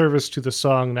in service to the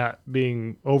song, not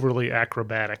being overly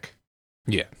acrobatic.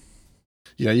 Yeah.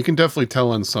 Yeah, you can definitely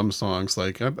tell on some songs.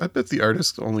 Like, I bet the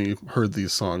artist only heard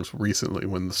these songs recently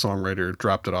when the songwriter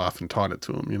dropped it off and taught it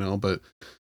to him, you know? But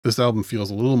this album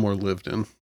feels a little more lived in.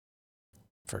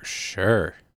 For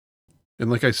sure. And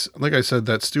like I said,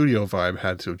 that studio vibe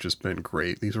had to have just been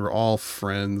great. These were all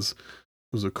friends.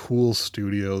 It was a cool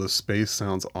studio. The space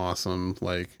sounds awesome.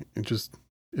 Like,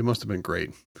 it must have been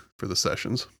great for the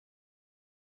sessions.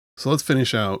 So let's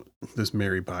finish out this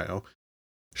Mary bio.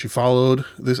 She followed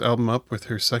this album up with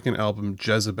her second album,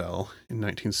 Jezebel, in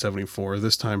 1974,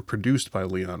 this time produced by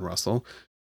Leon Russell.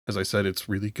 As I said, it's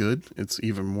really good. It's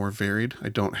even more varied. I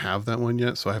don't have that one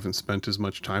yet, so I haven't spent as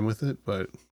much time with it, but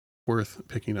worth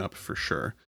picking up for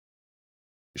sure.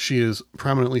 She is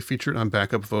prominently featured on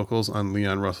backup vocals on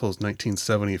Leon Russell's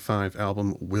 1975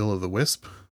 album, Will o' the Wisp,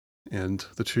 and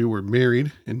the two were married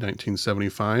in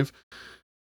 1975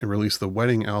 and released the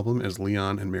wedding album as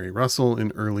Leon and Mary Russell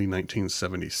in early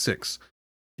 1976.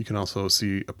 You can also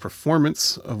see a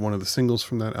performance of one of the singles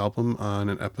from that album on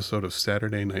an episode of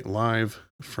Saturday Night Live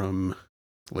from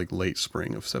like late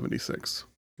spring of 76.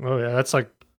 Oh yeah, that's like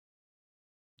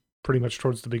pretty much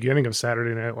towards the beginning of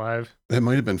Saturday Night Live. That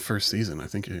might have been first season, I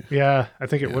think. Yeah, I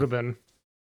think it Yeah. would have been.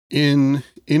 In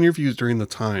interviews during the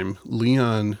time,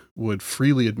 Leon would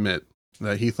freely admit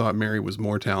that he thought Mary was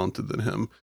more talented than him.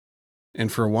 And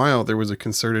for a while, there was a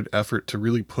concerted effort to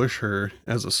really push her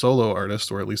as a solo artist,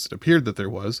 or at least it appeared that there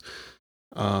was.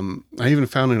 I even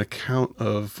found an account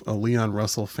of a Leon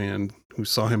Russell fan who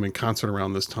saw him in concert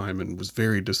around this time and was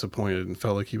very disappointed and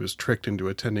felt like he was tricked into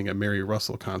attending a Mary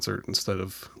Russell concert instead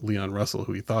of Leon Russell,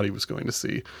 who he thought he was going to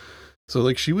see. So,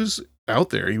 like, she was out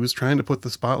there. He was trying to put the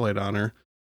spotlight on her,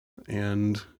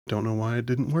 and don't know why it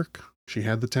didn't work. She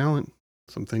had the talent.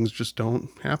 Some things just don't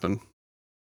happen.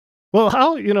 Well,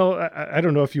 how, I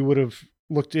don't know if you would have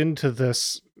looked into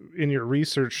this in your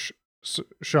research,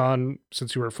 Sean,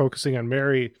 since you were focusing on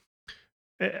Mary.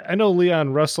 I know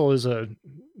Leon Russell is a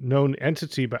known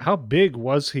entity, but how big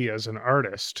was he as an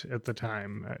artist at the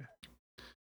time?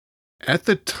 At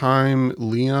the time,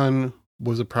 Leon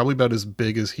was probably about as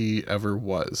big as he ever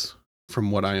was,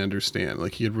 from what I understand.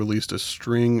 Like, he had released a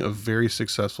string of very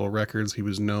successful records. He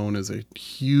was known as a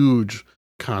huge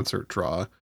concert draw.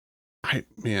 I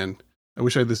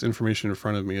wish I had this information in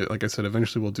front of me. Like I said,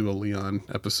 eventually we'll do a Leon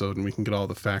episode and we can get all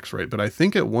the facts right. But I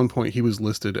think at one point he was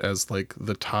listed as like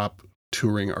the top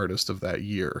touring artist of that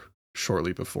year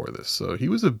shortly before this. So he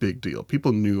was a big deal.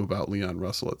 People knew about Leon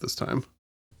Russell at this time.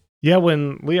 Yeah,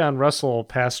 when Leon Russell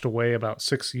passed away about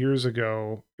 6 years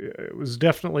ago, it was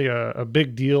definitely a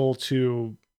big deal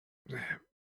to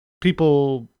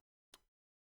people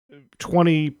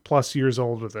 20 plus years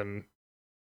older than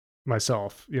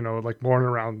myself, like born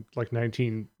around like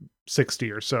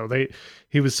 1960 or so.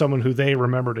 He was someone who they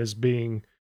remembered as being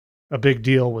a big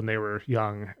deal when they were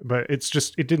young, but it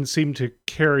didn't seem to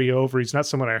carry over. He's not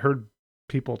someone I heard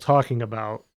people talking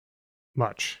about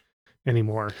much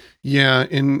anymore. Yeah,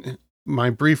 in my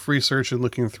brief research and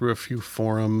looking through a few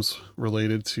forums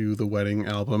related to the Wedding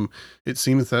album, it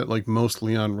seems that like most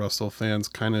Leon Russell fans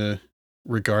kind of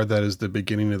regard that as the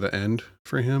beginning of the end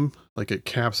for him. Like it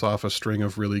caps off a string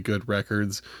of really good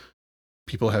records.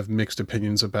 People have mixed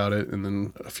opinions about it, and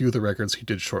then a few of the records he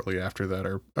did shortly after that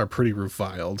are pretty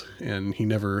reviled, and he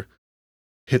never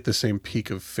hit the same peak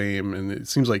of fame. And it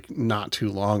seems like not too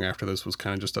long after this was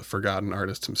kind of just a forgotten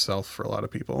artist himself for a lot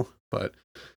of people. But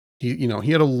he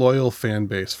had a loyal fan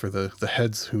base for the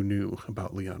heads who knew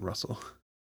about Leon Russell.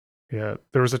 Yeah,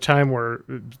 there was a time where,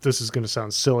 this is going to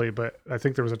sound silly, but I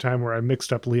think there was a time where I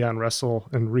mixed up Leon Russell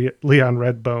and Leon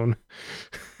Redbone.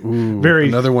 Ooh,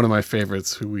 another one of my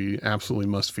favorites who we absolutely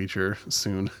must feature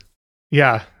soon.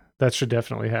 Yeah, that should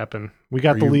definitely happen. We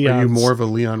got Leon. Are you more of a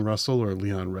Leon Russell or a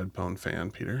Leon Redbone fan,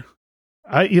 Peter?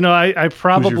 I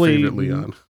probably... Who's your favorite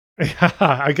Leon?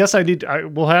 I guess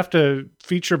we'll have to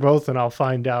feature both, and I'll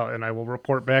find out, and I will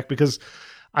report back, because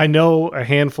I know a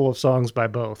handful of songs by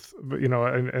both, but,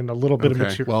 and a little bit of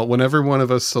material. Well, whenever one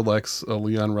of us selects a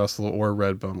Leon Russell or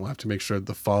Redbone, we'll have to make sure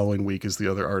the following week is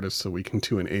the other artist so we can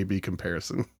do an A-B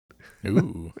comparison.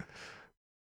 Ooh.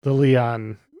 The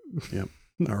Leon. Yep.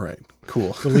 All right.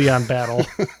 Cool. The Leon battle.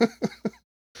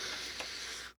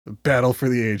 The battle for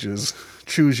the ages.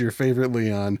 Choose your favorite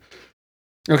Leon.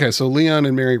 Okay, so Leon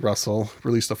and Mary Russell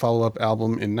released a follow-up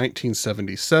album in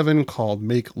 1977 called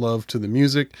Make Love to the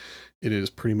Music. It is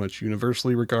pretty much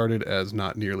universally regarded as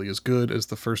not nearly as good as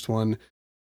the first one.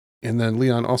 And then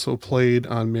Leon also played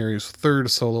on Mary's third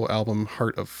solo album,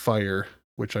 Heart of Fire,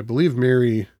 which I believe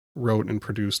Mary wrote and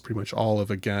produced pretty much all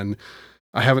of again.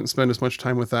 I haven't spent as much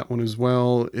time with that one as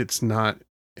well. It's not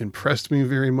impressed me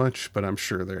very much, but I'm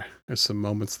sure there's some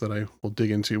moments that I will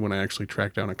dig into when I actually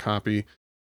track down a copy.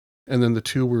 And then the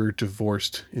two were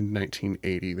divorced in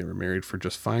 1980. They were married for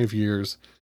just 5 years.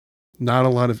 Not a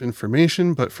lot of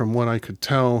information, but from what I could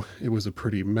tell, it was a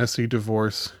pretty messy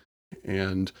divorce.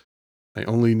 And I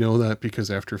only know that because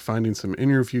after finding some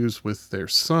interviews with their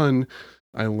son,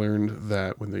 I learned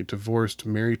that when they divorced,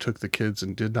 Mary took the kids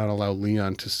and did not allow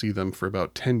Leon to see them for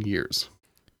about 10 years.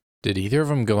 Did either of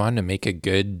them go on to make a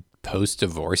good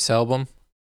post-divorce album?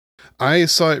 I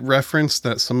saw it referenced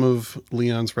that some of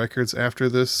Leon's records after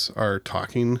this are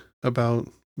talking about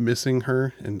missing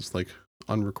her and it's like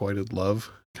unrequited love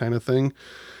kind of thing.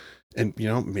 And,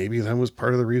 maybe that was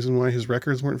part of the reason why his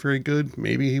records weren't very good.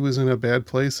 Maybe he was in a bad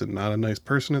place and not a nice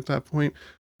person at that point.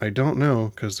 I don't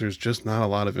know, because there's just not a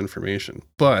lot of information.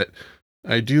 But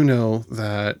I do know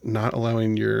that not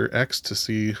allowing your ex to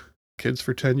see kids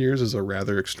for 10 years is a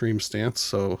rather extreme stance.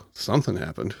 So something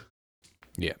happened.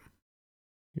 Yeah.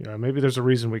 Yeah, maybe there's a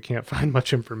reason we can't find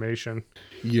much information.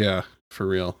 Yeah, for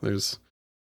real. There's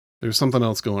something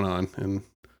else going on. And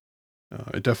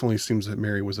it definitely seems that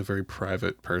Mary was a very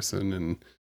private person, and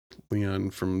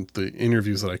Leon, from the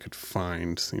interviews that I could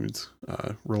find, seemed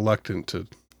reluctant to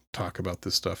talk about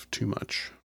this stuff too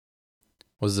much.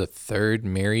 Was the third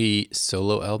Mary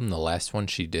solo album the last one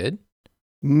she did?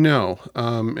 No.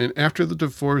 And after the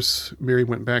divorce, Mary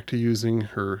went back to using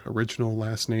her original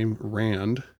last name,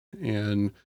 Rand,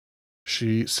 and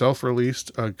she self-released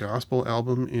a gospel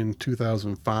album in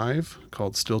 2005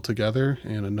 called Still Together,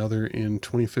 and another in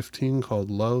 2015 called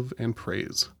Love and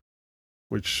Praise,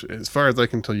 which, as far as I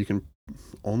can tell, you can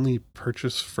only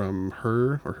purchase from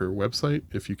her or her website,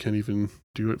 if you can even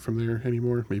do it from there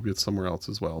anymore. Maybe it's somewhere else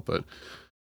as well, but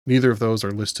neither of those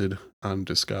are listed on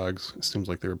Discogs. It seems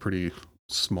like they're a pretty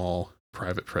small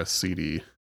private press CD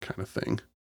kind of thing.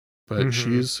 But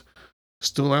she's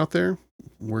still out there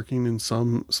working in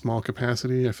some small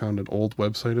capacity. I found an old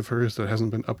website of hers that hasn't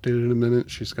been updated in a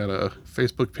minute. She's got a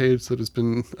Facebook page that has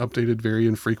been updated very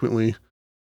infrequently,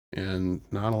 and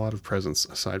not a lot of presence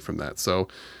aside from that. So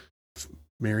if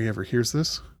Mary ever hears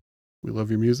this, we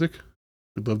love your music.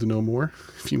 We'd love to know more.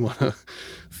 If you want to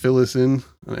fill us in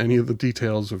on any of the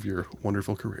details of your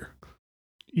wonderful career,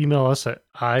 email us at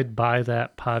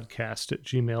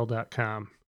idbuythatpodcast@gmail.com.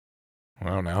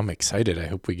 Well, now I'm excited. I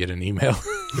hope we get an email.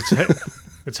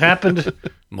 It's happened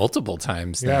multiple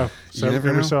times yeah, now. so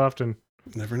every so often.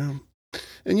 Never know.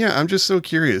 And yeah, I'm just so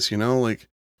curious, like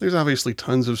there's obviously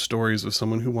tons of stories of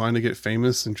someone who wanted to get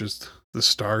famous and just the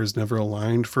stars never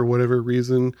aligned for whatever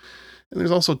reason. And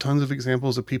there's also tons of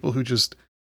examples of people who just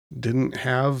didn't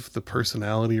have the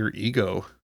personality or ego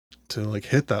to like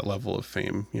hit that level of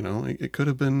fame. You know, it could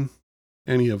have been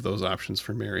any of those options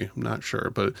for Mary. I'm not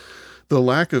sure, but the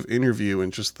lack of interview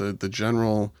and just the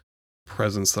general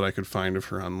presence that I could find of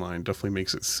her online definitely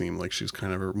makes it seem like she's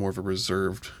kind of more of a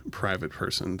reserved private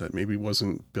person that maybe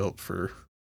wasn't built for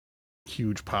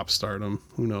huge pop stardom.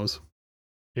 Who knows?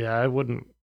 Yeah, I wouldn't,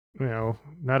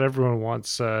 not everyone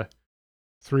wants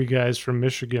three guys from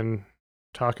Michigan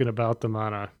talking about them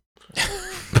on a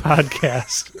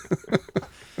podcast.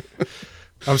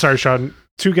 I'm sorry, Sean.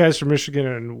 Two guys from Michigan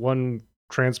and one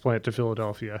transplant to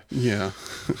Philadelphia. Yeah.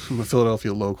 I'm a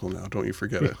Philadelphia local now. Don't you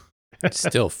forget it.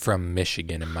 Still from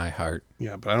Michigan in my heart.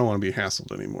 Yeah, but I don't want to be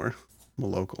hassled anymore. I'm a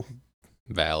local.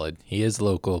 Valid. He is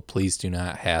local. Please do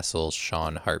not hassle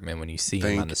Sean Hartman when you see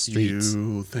him on the streets.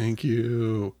 Thank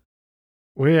you.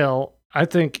 Well, I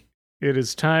think it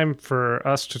is time for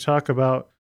us to talk about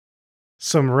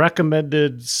some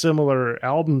recommended similar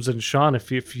albums. And Sean,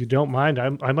 if you don't mind,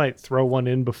 I might throw one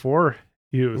in before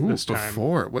you this time.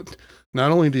 Before? What?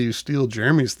 Not only do you steal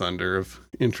Jeremy's thunder of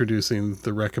introducing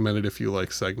the recommended if you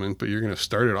like segment, but you're going to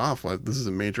start it off like this is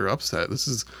a major upset. This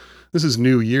is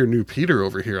new year, new Peter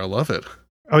over here. I love it.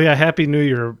 Oh yeah, Happy New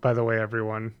Year, by the way,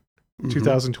 everyone. Mhm.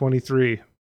 2023,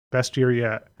 best year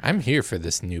yet. I'm here for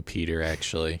this new Peter,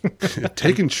 actually.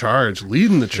 Taking charge,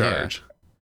 leading the charge.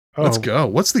 Let's go.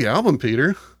 What's the album,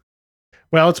 Peter?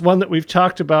 Well, it's one that we've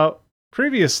talked about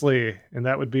previously, and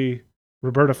that would be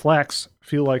Roberta Flack's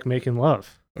Feel Like Making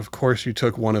Love. Of course, you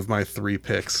took one of my 3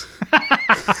 picks.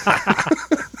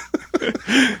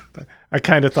 I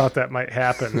kind of thought that might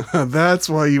happen. That's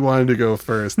why you wanted to go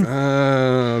first.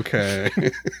 Okay.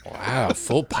 Wow,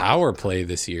 full power play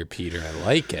this year, Peter. I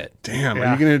like it. Damn, Yeah.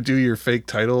 are you going to do your fake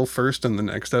title first in the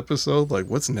next episode? Like,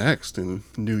 what's next in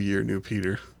New Year, New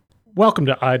Peter? Welcome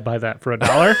to I'd Buy That for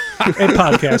 $1, a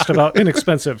podcast about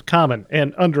inexpensive, common,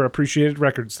 and underappreciated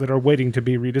records that are waiting to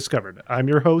be rediscovered. I'm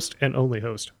your host and only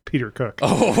host, Peter Cook.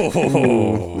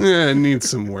 Oh, Yeah, it needs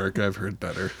some work. I've heard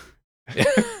better.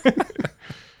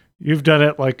 You've done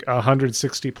it like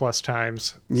 160 plus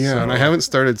times. Yeah, and so- I haven't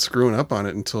started screwing up on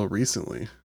it until recently.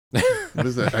 What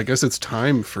is that? I guess it's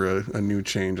time for a new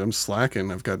change. I'm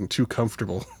slacking. I've gotten too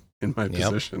comfortable in my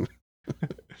position.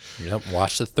 Yep,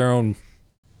 watch the throne.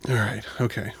 All right.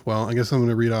 Okay. Well, I guess I'm going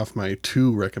to read off my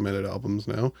 2 recommended albums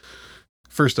now.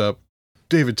 First up,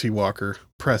 David T. Walker,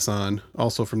 Press On,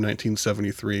 also from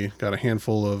 1973. Got a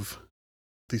handful of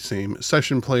the same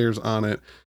session players on it.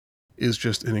 Is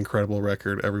just an incredible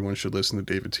record. Everyone should listen to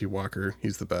David T. Walker.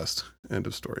 He's the best. End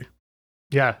of story.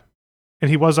 Yeah. And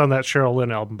he was on that Cheryl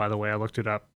Lynn album, by the way. I looked it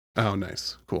up. Oh,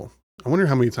 nice. Cool. I wonder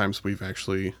how many times we've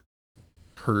actually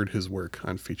heard his work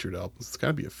on featured albums. It's got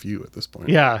to be a few at this point.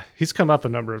 Yeah. He's come up a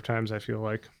number of times, I feel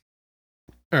like.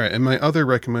 All right. And my other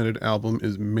recommended album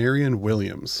is Marion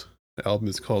Williams. The album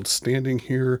is called Standing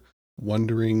Here,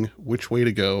 Wondering Which Way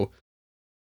to Go.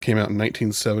 Came out in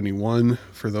 1971.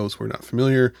 For those who are not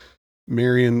familiar,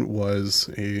 Marion was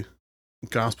a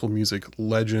gospel music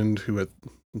legend who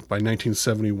by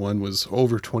 1971 was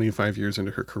over 25 years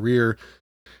into her career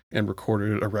and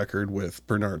recorded a record with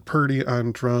Bernard Purdy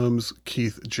on drums,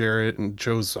 Keith Jarrett and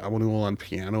Joe Zawinul on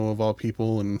piano of all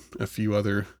people, and a few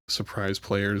other surprise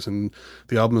players. And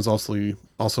the album is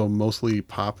also mostly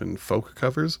pop and folk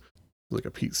covers, like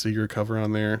a Pete Seeger cover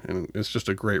on there, and it's just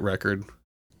a great record,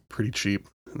 pretty cheap.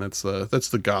 And that's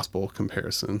the gospel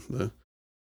comparison, the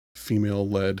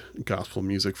female-led gospel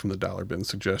music from the Dollar Bin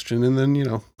suggestion. And then,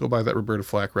 go buy that Roberta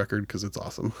Flack record because it's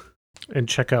awesome. And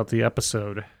check out the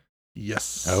episode.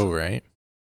 Yes. Oh, right.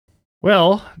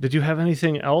 Well, did you have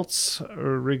anything else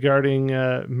regarding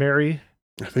Mary?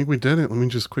 I think we did it. Let me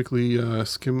just quickly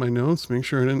skim my notes, make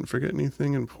sure I didn't forget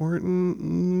anything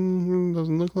important.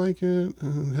 Doesn't look like it.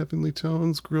 Heavenly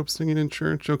Tones, grew up singing in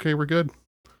church. Okay, we're good.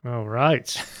 All right.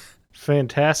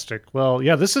 Fantastic. Well,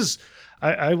 yeah, this is,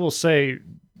 I will say,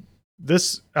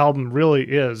 this album really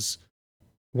is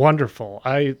wonderful.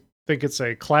 I think it's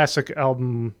a classic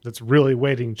album that's really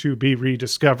waiting to be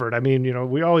rediscovered. I mean,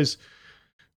 we always,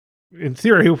 in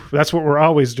theory, that's what we're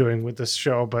always doing with this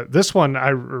show. But this one, I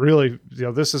really,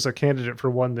 this is a candidate for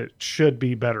one that should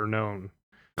be better known.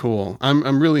 Cool.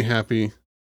 I'm really happy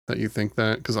that you think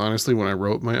that, because honestly, when I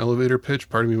wrote my elevator pitch,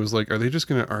 part of me was like, are they just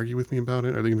going to argue with me about it?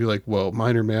 Are they going to be like, well,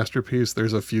 minor masterpiece,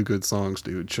 there's a few good songs,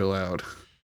 dude, chill out.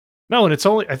 No, and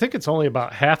I think it's only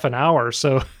about half an hour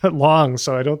so long,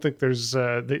 so I don't think there's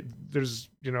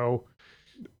no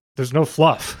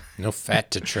fluff. No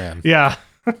fat to trim. Yeah.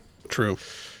 True.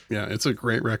 Yeah, it's a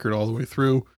great record all the way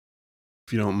through.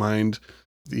 If you don't mind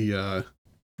the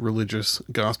religious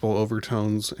gospel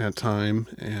overtones at time.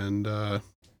 And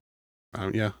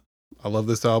yeah, I love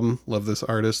this album, love this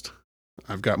artist.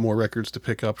 I've got more records to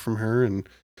pick up from her, and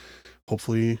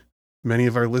hopefully many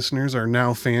of our listeners are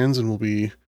now fans and will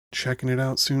be checking it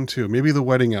out soon too. Maybe the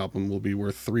wedding album will be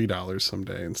worth $3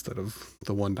 someday instead of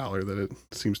the $1 that it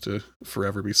seems to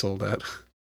forever be sold at.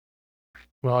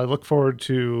 Well, I look forward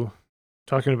to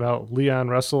talking about Leon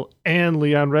Russell and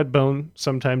Leon Redbone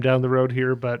sometime down the road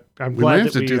here, but I'm We glad might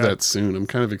have that to do that soon. I'm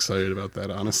kind of excited about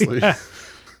that, honestly.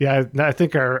 Yeah, I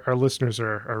think our listeners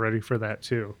are ready for that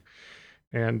too.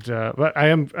 And but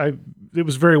it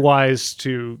was very wise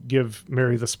to give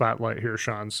Mary the spotlight here,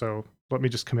 Sean. So let me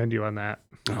just commend you on that.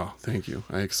 Oh, thank you.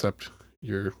 I accept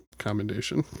your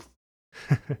commendation.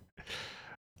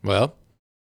 Well,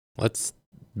 let's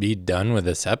be done with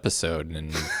this episode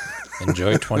and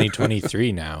enjoy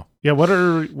 2023 now. Yeah, what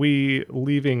are we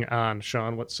leaving on,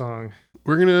 Sean? What song?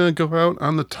 We're going to go out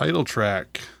on the title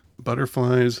track,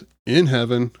 Butterflies in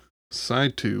Heaven,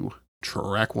 Side 2,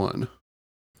 Track 1.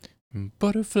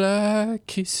 Butterfly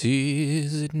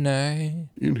kisses at night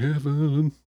In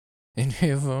heaven. in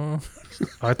heaven.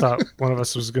 I thought one of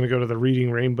us was going to go to the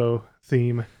Reading Rainbow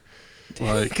theme.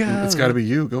 Like, it's got to be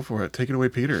you. Go for it. Take it away,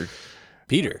 Peter.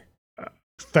 Peter.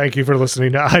 Thank you for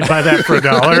listening to I'd Buy That for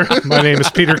 $1. My name is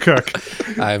Peter Cook.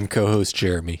 I'm co-host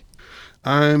Jeremy.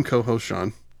 I'm co-host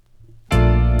Sean.